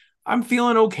like, I'm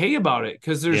feeling okay about it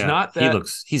because there's not that.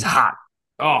 He's hot.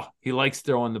 Oh, he likes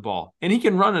throwing the ball, and he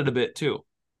can run it a bit too.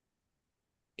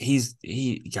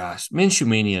 Minshew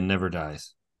mania never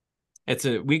dies.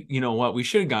 You know what? We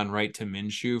should have gone right to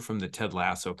Minshew from the Ted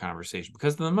Lasso conversation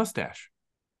because of the mustache.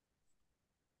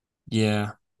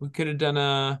 Yeah. We could have done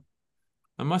a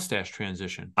mustache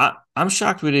transition. I'm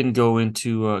shocked we didn't go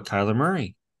into Kyler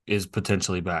Murray is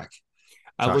potentially back.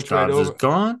 Josh Dobbs is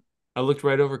gone. I looked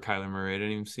right over Kyler Murray. I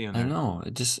didn't even see him there. I know.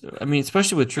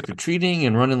 Especially with trick-or-treating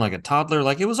and running like a toddler,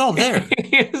 like, it was all there.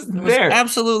 It was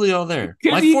absolutely all there.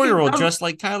 My 4-year-old dressed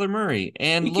like Kyler Murray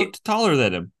and looked taller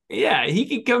than him. Yeah, he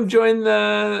could come join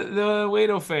the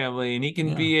Wato family, and he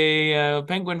can be a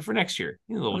Penguin for next year.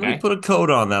 He's a little guy. Put a coat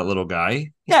on that little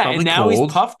guy. And now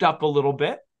he's puffed up a little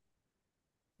bit.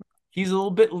 He's a little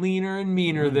bit leaner and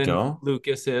meaner than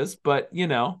Lucas is, but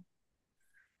similar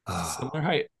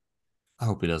height. I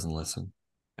hope he doesn't listen.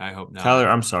 I hope not. Kyler,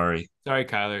 I'm sorry. Sorry,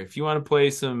 Kyler. If you want to play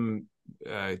some,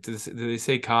 do they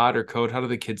say COD or code? How do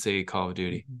the kids say Call of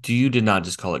Duty? You did not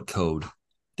just call it code.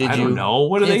 I don't know.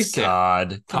 What do they say?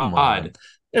 COD. Come on.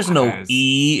 There's no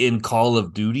E in Call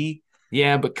of Duty.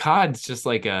 Yeah, but COD's just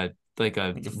like a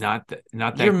not that.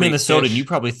 You're Minnesotan. You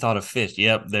probably thought of fish.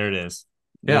 Yep, there it is.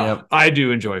 Yeah, yep. I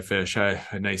do enjoy fish. A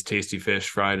nice tasty fish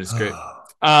fried is great.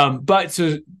 But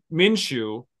so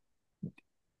Minshew,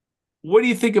 what do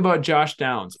you think about Josh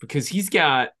Downs? Because he's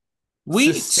got.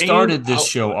 We started this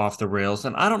show off the rails,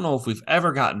 and I don't know if we've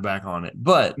ever gotten back on it.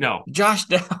 But no, Josh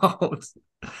Downs.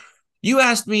 You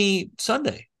asked me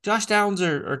Sunday, Josh Downs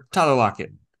or Tyler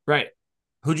Lockett. Right.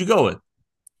 Who'd you go with?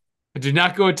 I did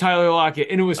not go with Tyler Lockett,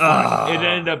 and it was fine. It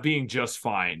ended up being just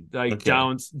fine. Like,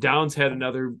 okay. Downs had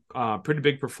another pretty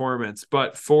big performance,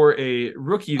 but for a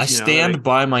rookie, I stand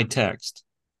by my text.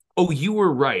 Oh, you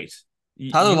were right.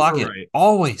 Tyler Lockett,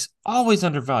 always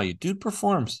undervalued. Dude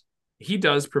performs. He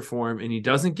does perform, and he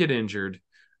doesn't get injured,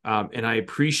 and I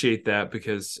appreciate that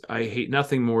because I hate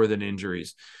nothing more than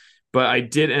injuries. But I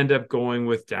did end up going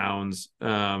with Downs.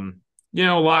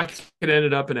 Lockett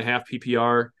ended up in a half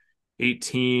PPR,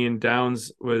 18.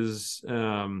 Downs was,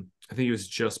 I think he was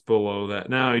just below that.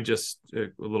 Now he just a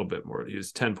little bit more. He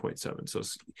was 10.7. So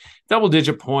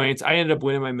double-digit points. I ended up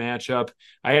winning my matchup.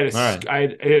 I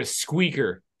had a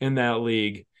squeaker in that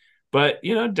league. But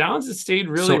Downs has stayed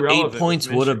really relevant. 8 points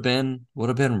would have been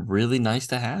really nice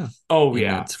to have. Oh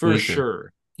yeah, for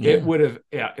sure. Yeah. It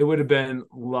would have been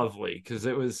lovely because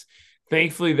it was.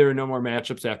 Thankfully, there were no more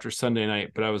matchups after Sunday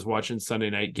night, but I was watching Sunday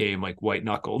night game like white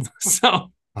knuckled.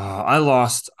 So I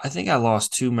lost 2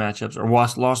 matchups, or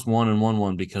lost one and won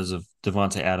one because of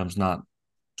Devontae Adams not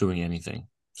doing anything.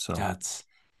 So thanks,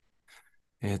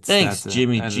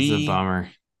 Jimmy G. That is a bummer,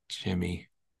 Jimmy.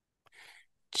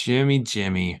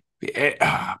 Boy.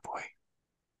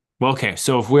 Well, okay.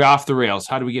 So if we're off the rails,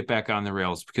 how do we get back on the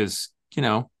rails? Because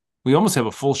we almost have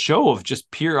a full show of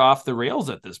just pure off the rails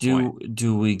at this point.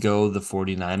 Do we go the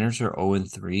 49ers are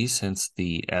 0-3 since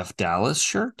the F Dallas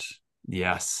shirt?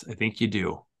 Yes, I think you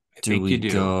do. Do we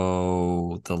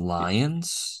go the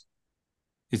Lions?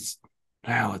 Let's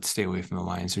stay away from the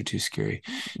Lions. They're too scary.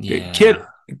 Yeah.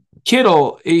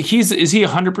 Kittle, is he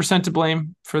 100% to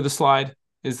blame for the slide?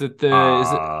 Is it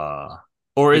or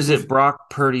like is it Brock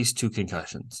Purdy's 2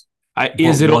 concussions?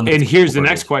 is But it? one's And here's the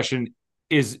next reported. question: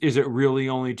 Is it really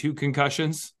only 2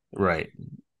 concussions? Right.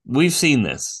 We've seen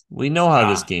this. We know how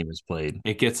this game is played.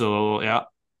 It gets a little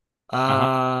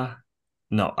Uh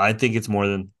no, I think it's more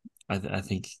than I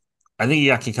think he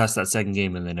got concussed that second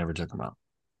game and they never took him out.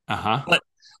 But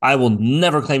I will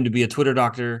never claim to be a Twitter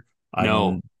doctor. I'm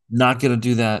No, not gonna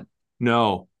do that.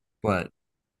 no, But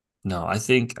no, I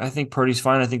think Purdy's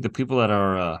fine. I think the people that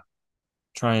are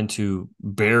trying to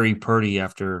bury Purdy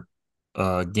after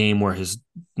a game where his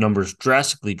numbers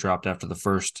drastically dropped after the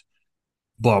first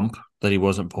bump that he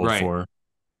wasn't pulled right. for,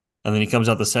 and then he comes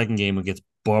out the second game and gets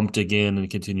bumped again and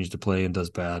continues to play and does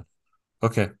bad.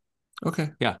 Okay.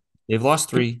 Yeah. They've lost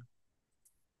 3.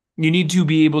 You need to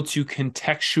be able to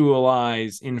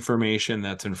contextualize information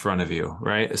that's in front of you,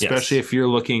 right? Especially Yes. if you're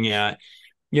looking at,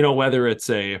 whether it's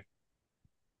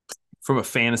from a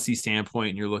fantasy standpoint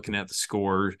and you're looking at the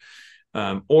score,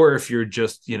 or if you're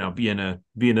just, be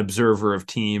an observer of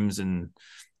teams. And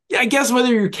yeah, I guess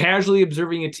whether you're casually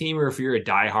observing a team or if you're a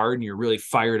diehard and you're really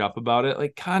fired up about it,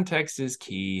 like context is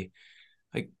key.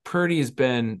 Like Purdy has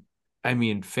been,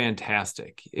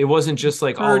 fantastic. It wasn't just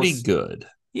like Pretty good.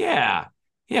 Yeah.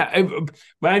 Yeah.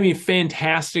 But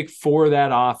fantastic for that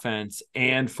offense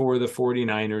and for the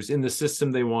 49ers in the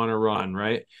system they want to run,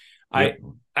 right? Yep.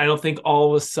 I don't think all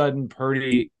of a sudden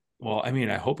Purdy, well,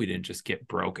 I hope he didn't just get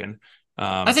broken.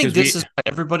 I think this is why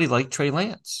everybody liked Trey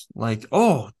Lance. Like,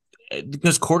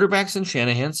 because quarterbacks in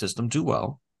Shanahan's system do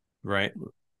well. Right.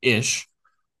 Ish.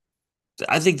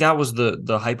 I think that was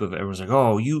the hype of it. Everyone's like,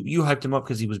 oh, you hyped him up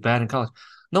because he was bad in college.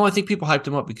 No, I think people hyped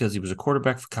him up because he was a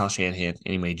quarterback for Kyle Shanahan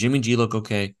and he made Jimmy G look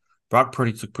okay. Brock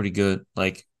Purdy looked pretty good.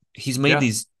 Like, he's made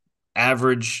these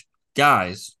average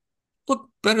guys look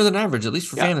better than average, at least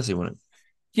for fantasy winning.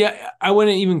 Yeah, I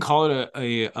wouldn't even call it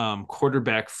a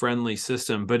quarterback friendly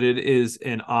system, but it is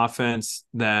an offense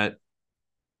that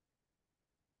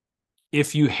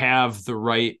if you have the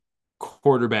right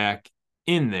quarterback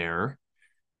in there,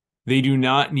 they do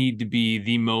not need to be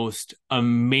the most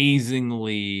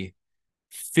amazingly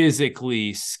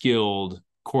physically skilled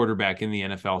quarterback in the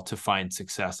NFL to find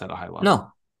success at a high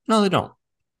level. No, they don't.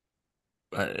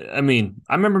 I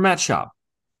remember Matt Schaub.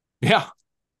 Yeah.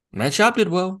 Matt Schaub did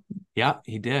well. Yeah,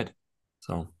 he did.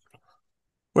 So,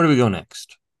 where do we go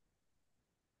next?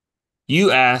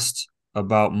 You asked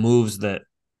about moves that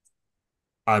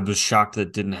I was shocked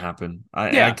that didn't happen.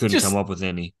 I couldn't come up with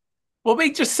any. Well,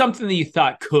 make just something that you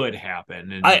thought could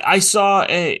happen. And I saw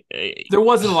there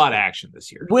wasn't a lot of action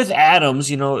this year. With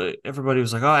Adams, everybody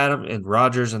was like, oh, Adam and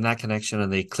Rodgers and that connection,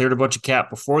 and they cleared a bunch of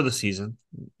cap before the season.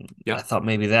 Yep. I thought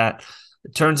maybe that.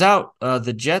 It turns out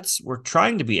the Jets were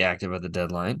trying to be active at the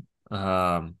deadline.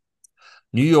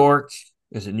 New York,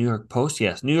 is it New York Post?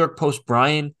 Yes. New York Post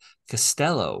Brian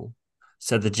Costello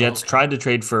said the Jets tried to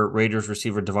trade for Raiders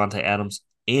receiver Devontae Adams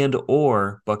and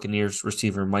or Buccaneers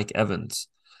receiver Mike Evans.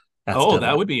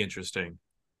 That would be interesting.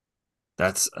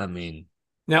 That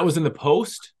was in the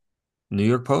Post? New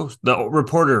York Post. The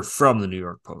reporter from the New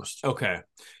York Post. Okay.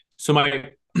 So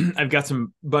I've got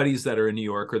some buddies that are in New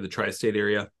York or the tri-state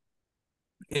area,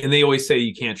 and they always say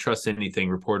you can't trust anything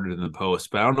reported in the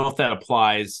Post, but I don't know if that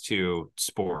applies to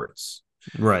sports.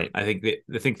 Right. I think they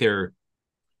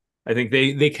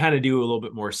kind of do a little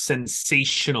bit more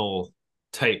sensational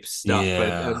type stuff,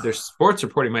 but their sports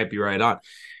reporting might be right on.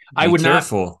 I would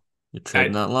careful. You're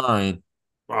treading that line.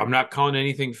 I'm not calling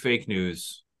anything fake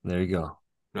news. There you go.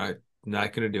 Not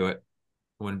going to do it.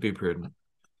 Wouldn't be prudent.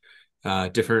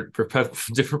 Different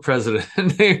president.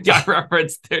 They got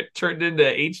referenced. They turned into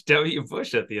H.W.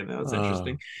 Bush at the end. That was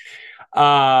interesting.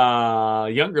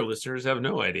 Younger listeners have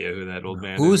no idea who that old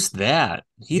man is. Who's that?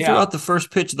 He threw out the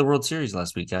first pitch of the World Series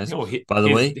last week, guys. No, by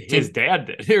the way, his dad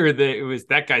did. It was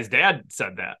that guy's dad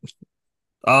said that.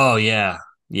 Oh yeah.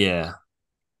 Dana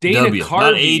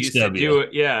Carvey used to do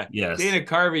it. Yeah. Yes. Dana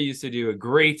Carvey used to do a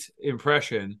great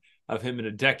impression of him in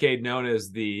a decade known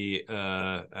as the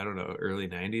early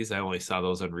 90s. I only saw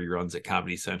those on reruns at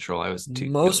Comedy Central. I was too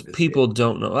Most people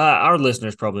don't know. Our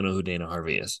listeners probably know who Dana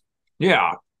Carvey is.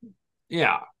 Yeah.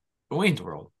 Wayne's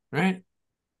World, right?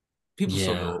 People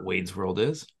still know what Wayne's World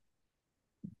is.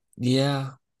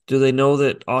 Yeah. Do they know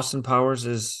that Austin Powers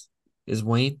is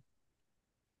Wayne?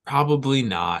 Probably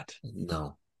not.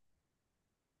 No.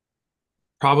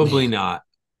 Probably not.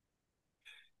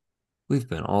 We've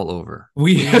been all over.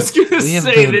 The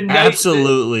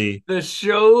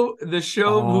show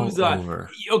moves on. Over.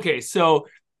 Okay, so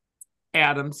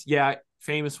Adams,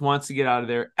 famous, wants to get out of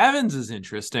there. Evans is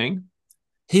interesting.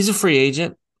 He's a free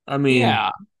agent.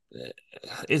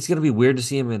 it's going to be weird to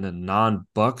see him in a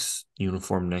non-Bucks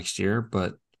uniform next year,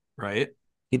 but right.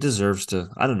 he deserves to.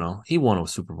 I don't know. He won a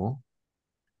Super Bowl.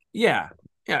 Yeah.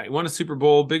 Yeah. He won a Super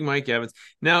Bowl. Big Mike Evans.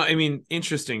 Now, I mean,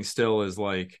 interesting still is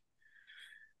like,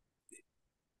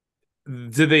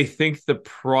 do they think the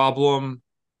problem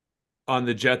on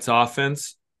the Jets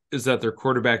offense is that their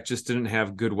quarterback just didn't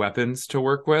have good weapons to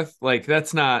work with? Like,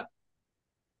 that's not.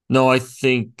 No, I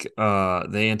think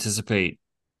they anticipate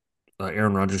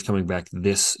Aaron Rodgers coming back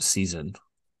this season.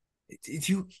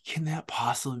 Can that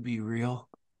possibly be real?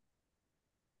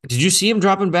 Did you see him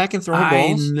dropping back and throwing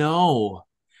balls? I know,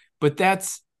 but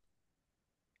that's.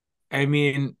 I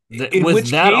mean,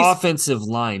 with that offensive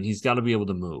line, he's got to be able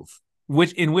to move.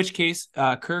 In which case,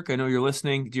 Kirk, I know you're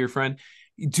listening, dear friend.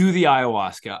 Do the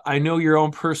ayahuasca. I know your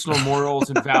own personal morals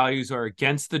and values are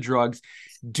against the drugs.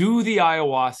 Do the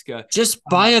ayahuasca. Just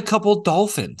buy a couple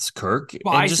dolphins, Kirk,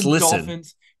 buy and just some listen.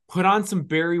 Dolphins. Put on some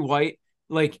Barry White.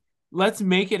 Like, let's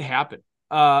make it happen.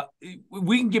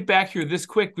 We can get back here this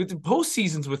quick. With the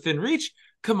postseason's within reach.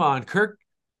 Come on, Kirk.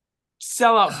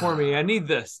 Sell out for me. I need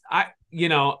this. You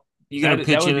gonna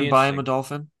pitch in and buy him a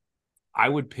dolphin? I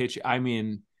would pitch. I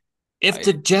mean, if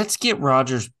the Jets get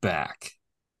Rodgers back,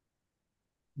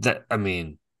 they're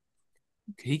winning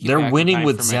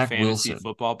with Zach Wilson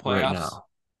football playoffs right now.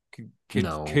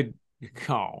 Could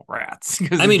rats.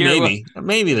 I mean,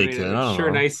 maybe they could. I don't know.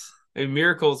 Nice. And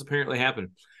miracles apparently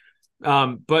happen.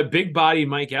 But big body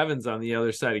Mike Evans on the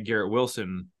other side of Garrett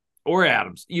Wilson or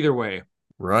Adams, either way,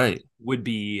 right, would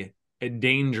be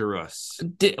dangerous.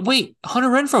 Wait, Hunter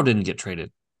Renfrow didn't get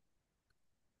traded.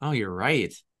 Oh, you're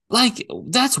right. Like,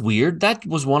 that's weird. That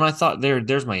was one I thought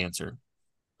there's my answer.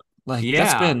 Like,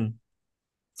 that's been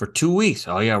for 2 weeks.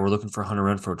 Oh yeah, we're looking for a Hunter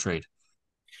Renfrow trade.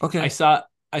 Okay. I saw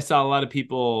a lot of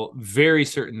people very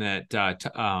certain that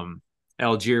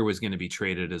Algier was going to be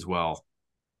traded as well.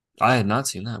 I had not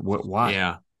seen that. Why?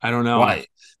 Yeah, I don't know. Why?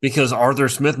 Because Arthur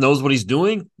Smith knows what he's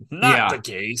doing? Not the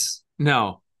case.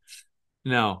 No.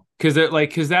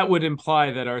 Because that would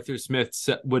imply that Arthur Smith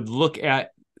would look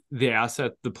at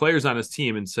the players on his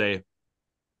team and say,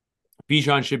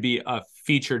 Bijan should be a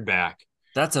featured back.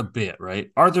 That's a bit, right?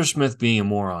 Arthur Smith being a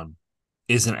moron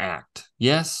is an act.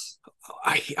 Yes?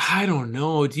 I don't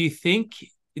know. Do you think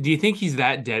he's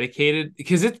that dedicated?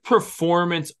 Because it's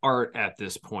performance art at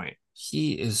this point.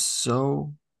 He is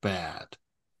so bad.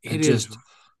 It is.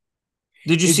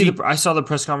 Did you see I saw the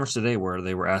press conference today where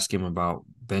they were asking him about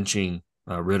benching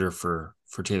Ritter for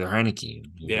Taylor Heineke.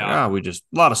 Yeah. Like, we just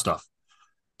a lot of stuff.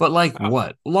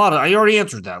 What? I already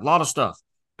answered that. A lot of stuff.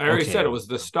 I already said it was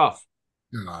the stuff.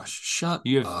 Gosh, shut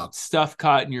you have up. Stuff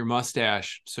caught in your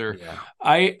mustache, sir.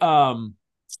 Yeah.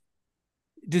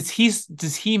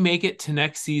 Does he make it to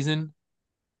next season?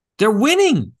 They're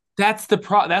winning. That's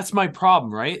that's my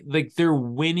problem, right? Like, they're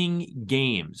winning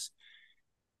games.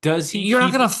 Does he? You're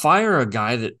not gonna fire a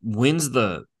guy that wins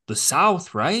the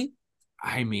South, right?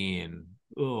 I mean,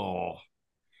 dare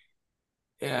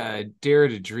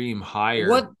to dream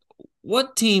higher.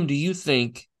 What team do you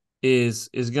think is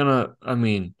gonna? I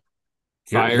mean,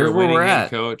 here's where we're at.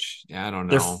 Coach, I don't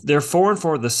know. They're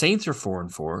 4-4. The Saints are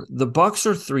 4-4. The Bucks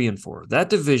are 3-4. That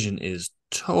division is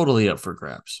totally up for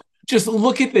grabs. Just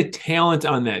look at the talent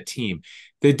on that team.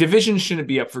 The division shouldn't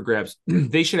be up for grabs.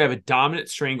 They should have a dominant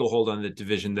stranglehold on the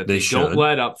division that they don't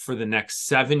let up for the next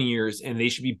 7 years, and they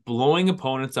should be blowing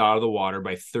opponents out of the water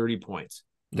by 30 points.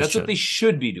 That's what they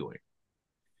should be doing.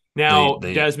 Now,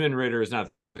 Desmond Ridder is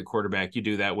not the quarterback you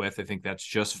do that with. I think that's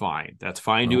just fine. That's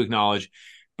fine to acknowledge.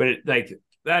 But that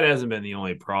hasn't been the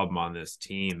only problem on this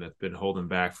team that's been holding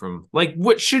back from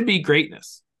what should be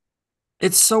greatness.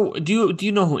 It's so. Do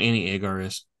you know who Annie Agar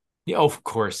is? Yeah, of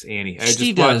course, Annie.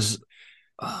 She does.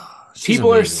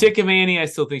 People are sick of Annie. I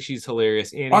still think she's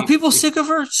hilarious. Annie, are people sick of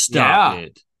her? Stop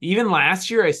it. Even last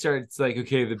year, I started. It's like,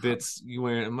 okay, the bits you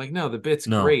wear. I'm like, no, the bit's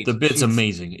great. The bit's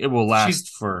amazing. It will last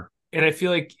for. And I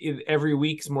feel like every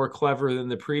week's more clever than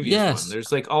the previous one.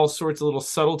 There's all sorts of little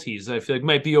subtleties that I feel like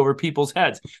might be over people's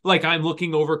heads. Like, I'm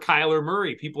looking over Kyler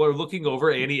Murray. People are looking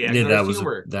over Annie Agar's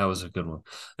humor. That was a good one.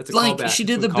 That's a callback. She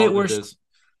did the bit where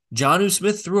Jonnu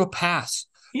Smith threw a pass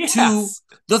to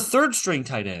the third string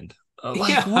tight end.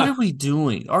 What are we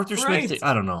doing? Arthur Smith,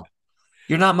 I don't know.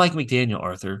 You're not Mike McDaniel,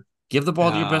 Arthur. Give the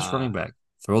ball to your best running back.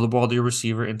 Throw the ball to your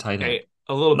receiver and tight end.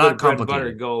 A little bit of bread and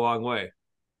butter go a long way.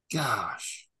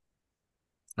 Gosh.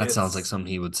 That sounds like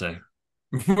something he would say.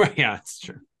 Yeah, it's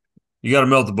true. You got to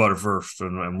melt the butter first,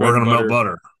 and we're gonna melt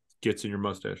butter. Gets in your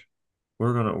mustache.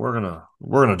 We're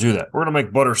gonna do that. We're gonna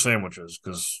make butter sandwiches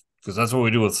because that's what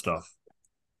we do with stuff.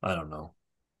 I don't know.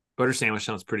 Butter sandwich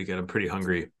sounds pretty good. I'm pretty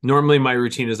hungry. Normally, my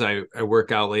routine is I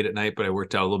work out late at night, but I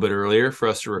worked out a little bit earlier for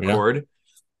us to record. Yeah.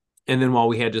 And then while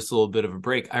we had just a little bit of a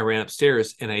break, I ran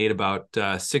upstairs and I ate about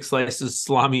 6 slices of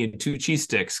salami and 2 cheese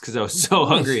sticks because I was so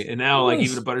hungry. And now, like,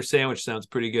 even a butter sandwich sounds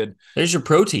pretty good. There's your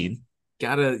protein.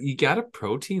 You gotta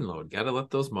protein load. Gotta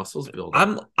let those muscles build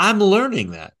up. I'm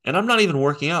learning that, and I'm not even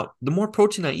working out. The more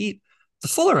protein I eat, the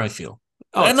fuller I feel,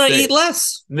 and I eat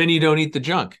less. And then you don't eat the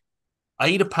junk. I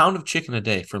eat a pound of chicken a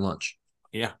day for lunch.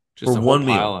 Yeah, just for one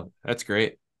meal. That's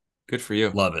great. Good for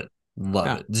you. Love it.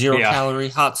 Love it. 0 calorie,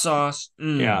 hot sauce.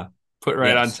 Yeah, put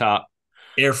right on top.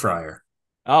 Air fryer.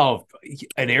 Oh,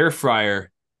 an air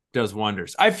fryer does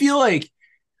wonders. I feel like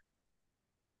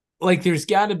there's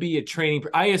got to be a training.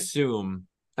 I assume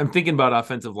I'm thinking about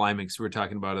offensive linemen because we were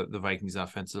talking about the Vikings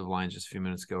offensive line just a few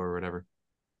minutes ago or whatever.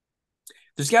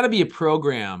 There's got to be a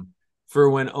program for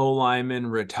when O linemen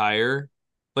retire.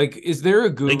 Like, is there a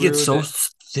guru? They get so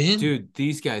thin. Dude,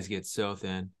 these guys get so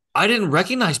thin. I didn't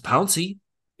recognize Pouncey.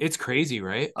 It's crazy,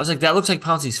 right? I was like, that looks like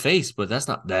Pouncey's face, but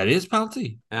that is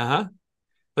Pouncey. Uh-huh.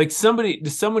 Like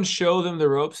does someone show them the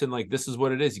ropes and like, this is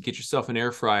what it is. You get yourself an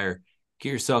air fryer,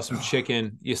 get yourself some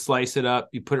chicken, you slice it up,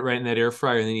 you put it right in that air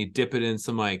fryer, and then you dip it in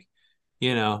some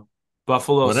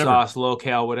buffalo sauce,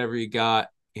 low-cal, whatever you got.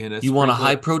 You want a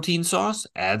high protein sauce?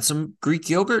 Add some Greek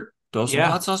yogurt. Throw some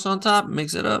hot sauce on top,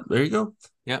 mix it up. There you go.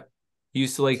 Yep.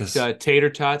 Used to like tater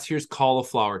tots. Here's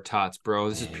cauliflower tots, bro.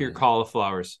 This is pure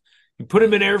cauliflowers. You put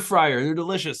them in air fryer. They're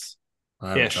delicious.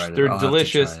 They're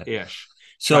delicious-ish.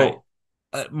 So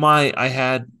I'm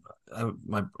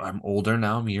older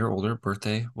now. I'm a year older.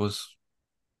 Birthday was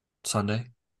Sunday.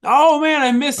 Oh, man,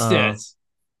 I missed it.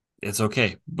 It's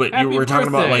okay. But we're talking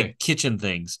about like kitchen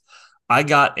things. I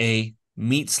got a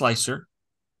meat slicer.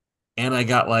 And I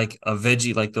got like a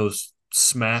veggie, like those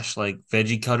smash like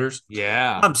veggie cutters.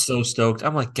 Yeah. I'm so stoked.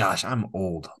 I'm like, gosh, I'm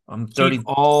old. I'm 30. Keep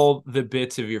all the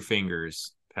bits of your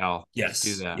fingers, pal. Yes.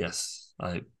 Do that. Yes.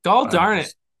 Darn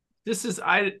it. This is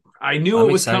I knew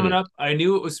it was coming up. I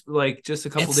knew it was like just a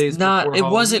couple days before Halloween. It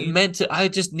wasn't meant to. I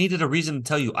just needed a reason to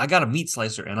tell you. I got a meat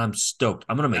slicer and I'm stoked.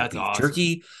 I'm gonna make beef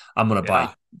turkey. I'm gonna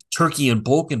buy turkey in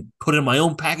bulk and put it in my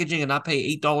own packaging and not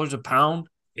pay $8 a pound.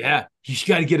 Yeah. You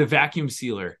got to get a vacuum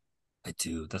sealer. I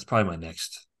do. That's probably my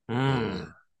next.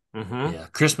 Yeah.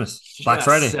 Christmas, Black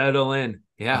Friday. Settle in.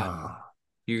 Yeah.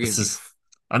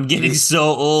 I'm getting so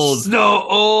old. So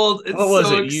old. It's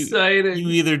so exciting. You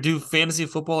either do fantasy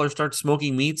football or start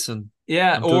smoking meats and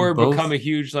or become a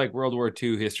huge like World War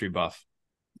II history buff.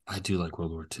 I do like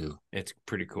World War II. It's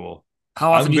pretty cool.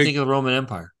 How often do you think of the Roman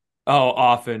Empire? Oh,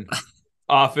 often.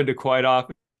 Often to quite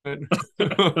often.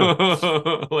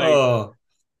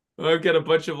 I've got a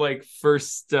bunch of like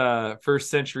first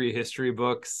century history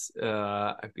books.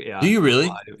 Do you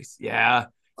really? Yeah.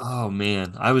 Oh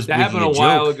man, I was. That happened a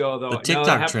while ago, though. The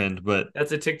TikTok trend, but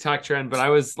that's a TikTok trend. But I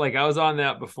was on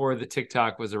that before the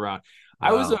TikTok was around. Wow.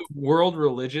 I was a world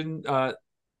religion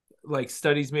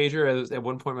studies major. At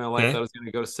one point in my life, I was going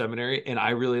to go to seminary, and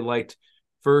I really liked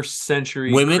first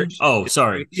century women. Christian Oh,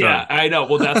 sorry. Yeah, I know.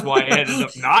 Well, that's why I ended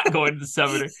up not going to the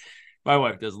seminary. My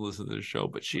wife doesn't listen to the show,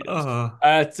 but she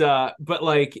does. But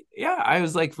like, yeah, I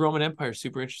was like Roman Empire,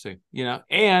 super interesting,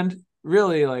 and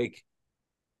really like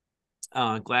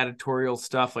gladiatorial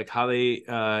stuff, like how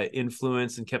they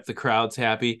influenced and kept the crowds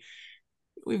happy.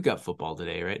 We've got football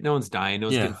today, right? No one's dying, no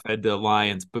one's getting fed to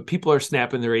lions, but people are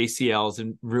snapping their ACLs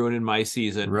and ruining my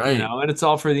season, right? And it's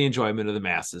all for the enjoyment of the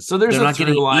masses. So they're not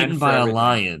getting eaten by a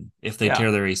lion if they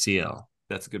tear their ACL.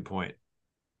 That's a good point.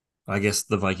 I guess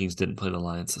the Vikings didn't play the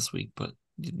Lions this week, but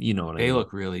you know what I mean. They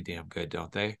look really damn good,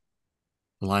 don't they?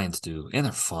 The Lions do, and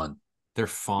they're fun. They're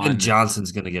fun. And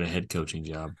Johnson's going to get a head coaching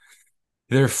job.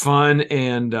 They're fun,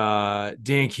 and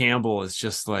Dan Campbell is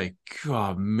just like,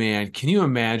 oh man, can you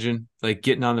imagine like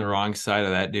getting on the wrong side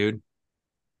of that dude?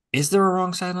 Is there a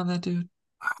wrong side on that dude?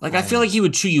 Like, I feel like he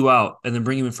would chew you out and then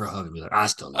bring you in for a hug and be like, I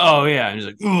still love you. Yeah. And he's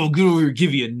like, oh, get over here,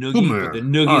 give you a noogie. But the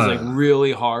noogie's like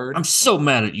really hard. I'm so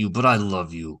mad at you, but I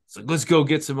love you. It's like, let's go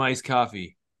get some iced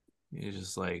coffee. He's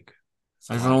just like,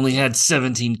 I've only had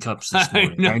 17 cups this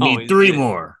morning. I need 3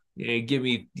 more. Yeah, give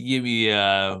me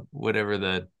whatever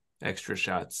the extra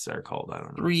shots are called. I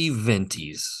don't know. 3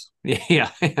 ventis. Yeah,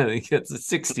 I think that's a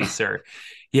 60, sir.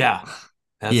 Yeah.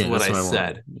 That's what I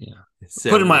said. Yeah.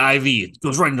 Put in my IV. It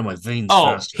goes right into my veins. Oh,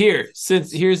 faster.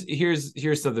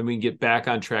 Here's something we can get back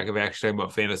on track of actually talking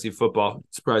about fantasy football.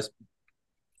 Surprise.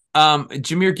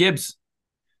 Jahmyr Gibbs.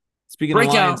 Speaking of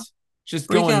Lions, just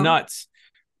going nuts.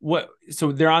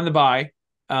 So they're on the bye.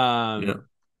 Are you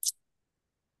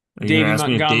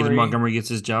asking if David Montgomery gets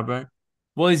his job back?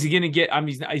 Well, is he going to get?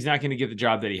 He's not going to get the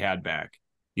job that he had back.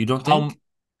 You don't think?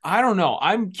 I don't know.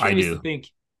 I'm curious to think.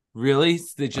 Really,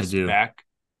 they just back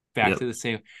to the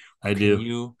same. I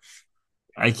do.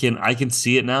 I can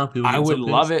see it now. I would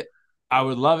love it. I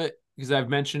would love it because I've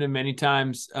mentioned it many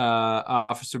times.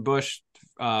 Officer Bush,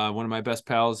 one of my best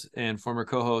pals and former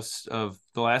co-host of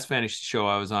the last fantasy show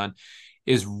I was on,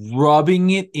 is rubbing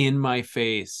it in my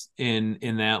face in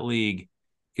that league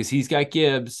because he's got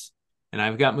Gibbs and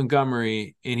I've got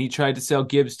Montgomery, and he tried to sell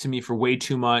Gibbs to me for way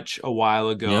too much a while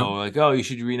ago. Yep. Like, oh, you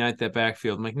should reunite that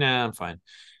backfield. I'm like, nah, I'm fine.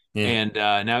 Yeah. And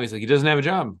now he's like, he doesn't have a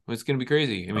job. It's going to be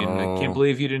crazy. I mean, I can't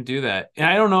believe you didn't do that. And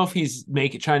I don't know if he's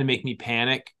trying to make me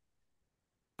panic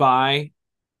but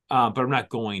I'm not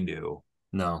going to.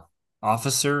 No.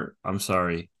 Officer, I'm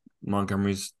sorry.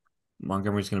 Montgomery's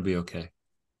going to be okay.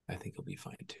 I think he'll be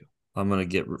fine too. I'm going to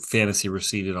get fantasy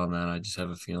receipted on that. I just have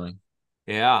a feeling.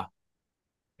 Yeah.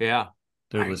 Yeah.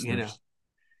 They're listeners.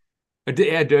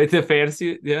 The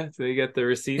fantasy. Yeah. So you got the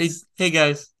receipts. Hey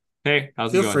guys. Hey,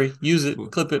 how's it going? Feel free. Use it.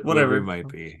 Clip it. Whatever. It might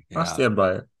be. Yeah. I'll stand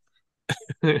by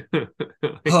it.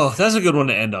 Oh, that's a good one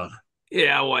to end on.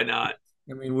 Yeah. Why not?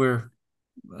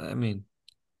 I mean,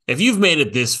 if you've made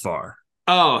it this far.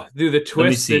 Oh, do the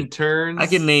twists and turns. I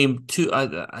can name two.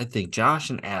 I think Josh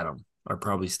and Adam are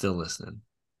probably still listening.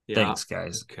 Yeah. Thanks,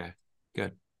 guys. Okay.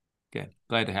 Good.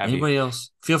 Glad to have Anybody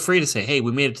else? Feel free to say, "Hey,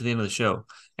 we made it to the end of the show,"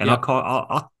 and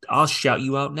I'll shout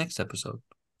you out next episode.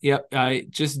 Yep.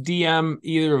 Just DM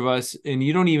either of us, and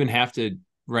you don't even have to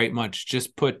write much.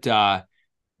 Just put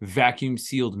vacuum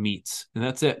sealed meats, and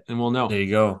that's it, and we'll know. There you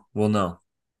go. We'll know.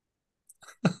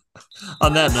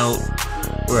 On that note,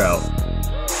 we're out.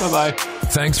 Bye-bye.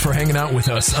 Thanks for hanging out with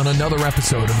us on another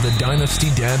episode of the Dynasty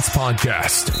Dads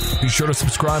Podcast. Be sure to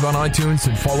subscribe on iTunes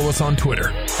and follow us on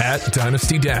Twitter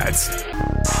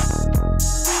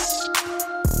 @DynastyDads.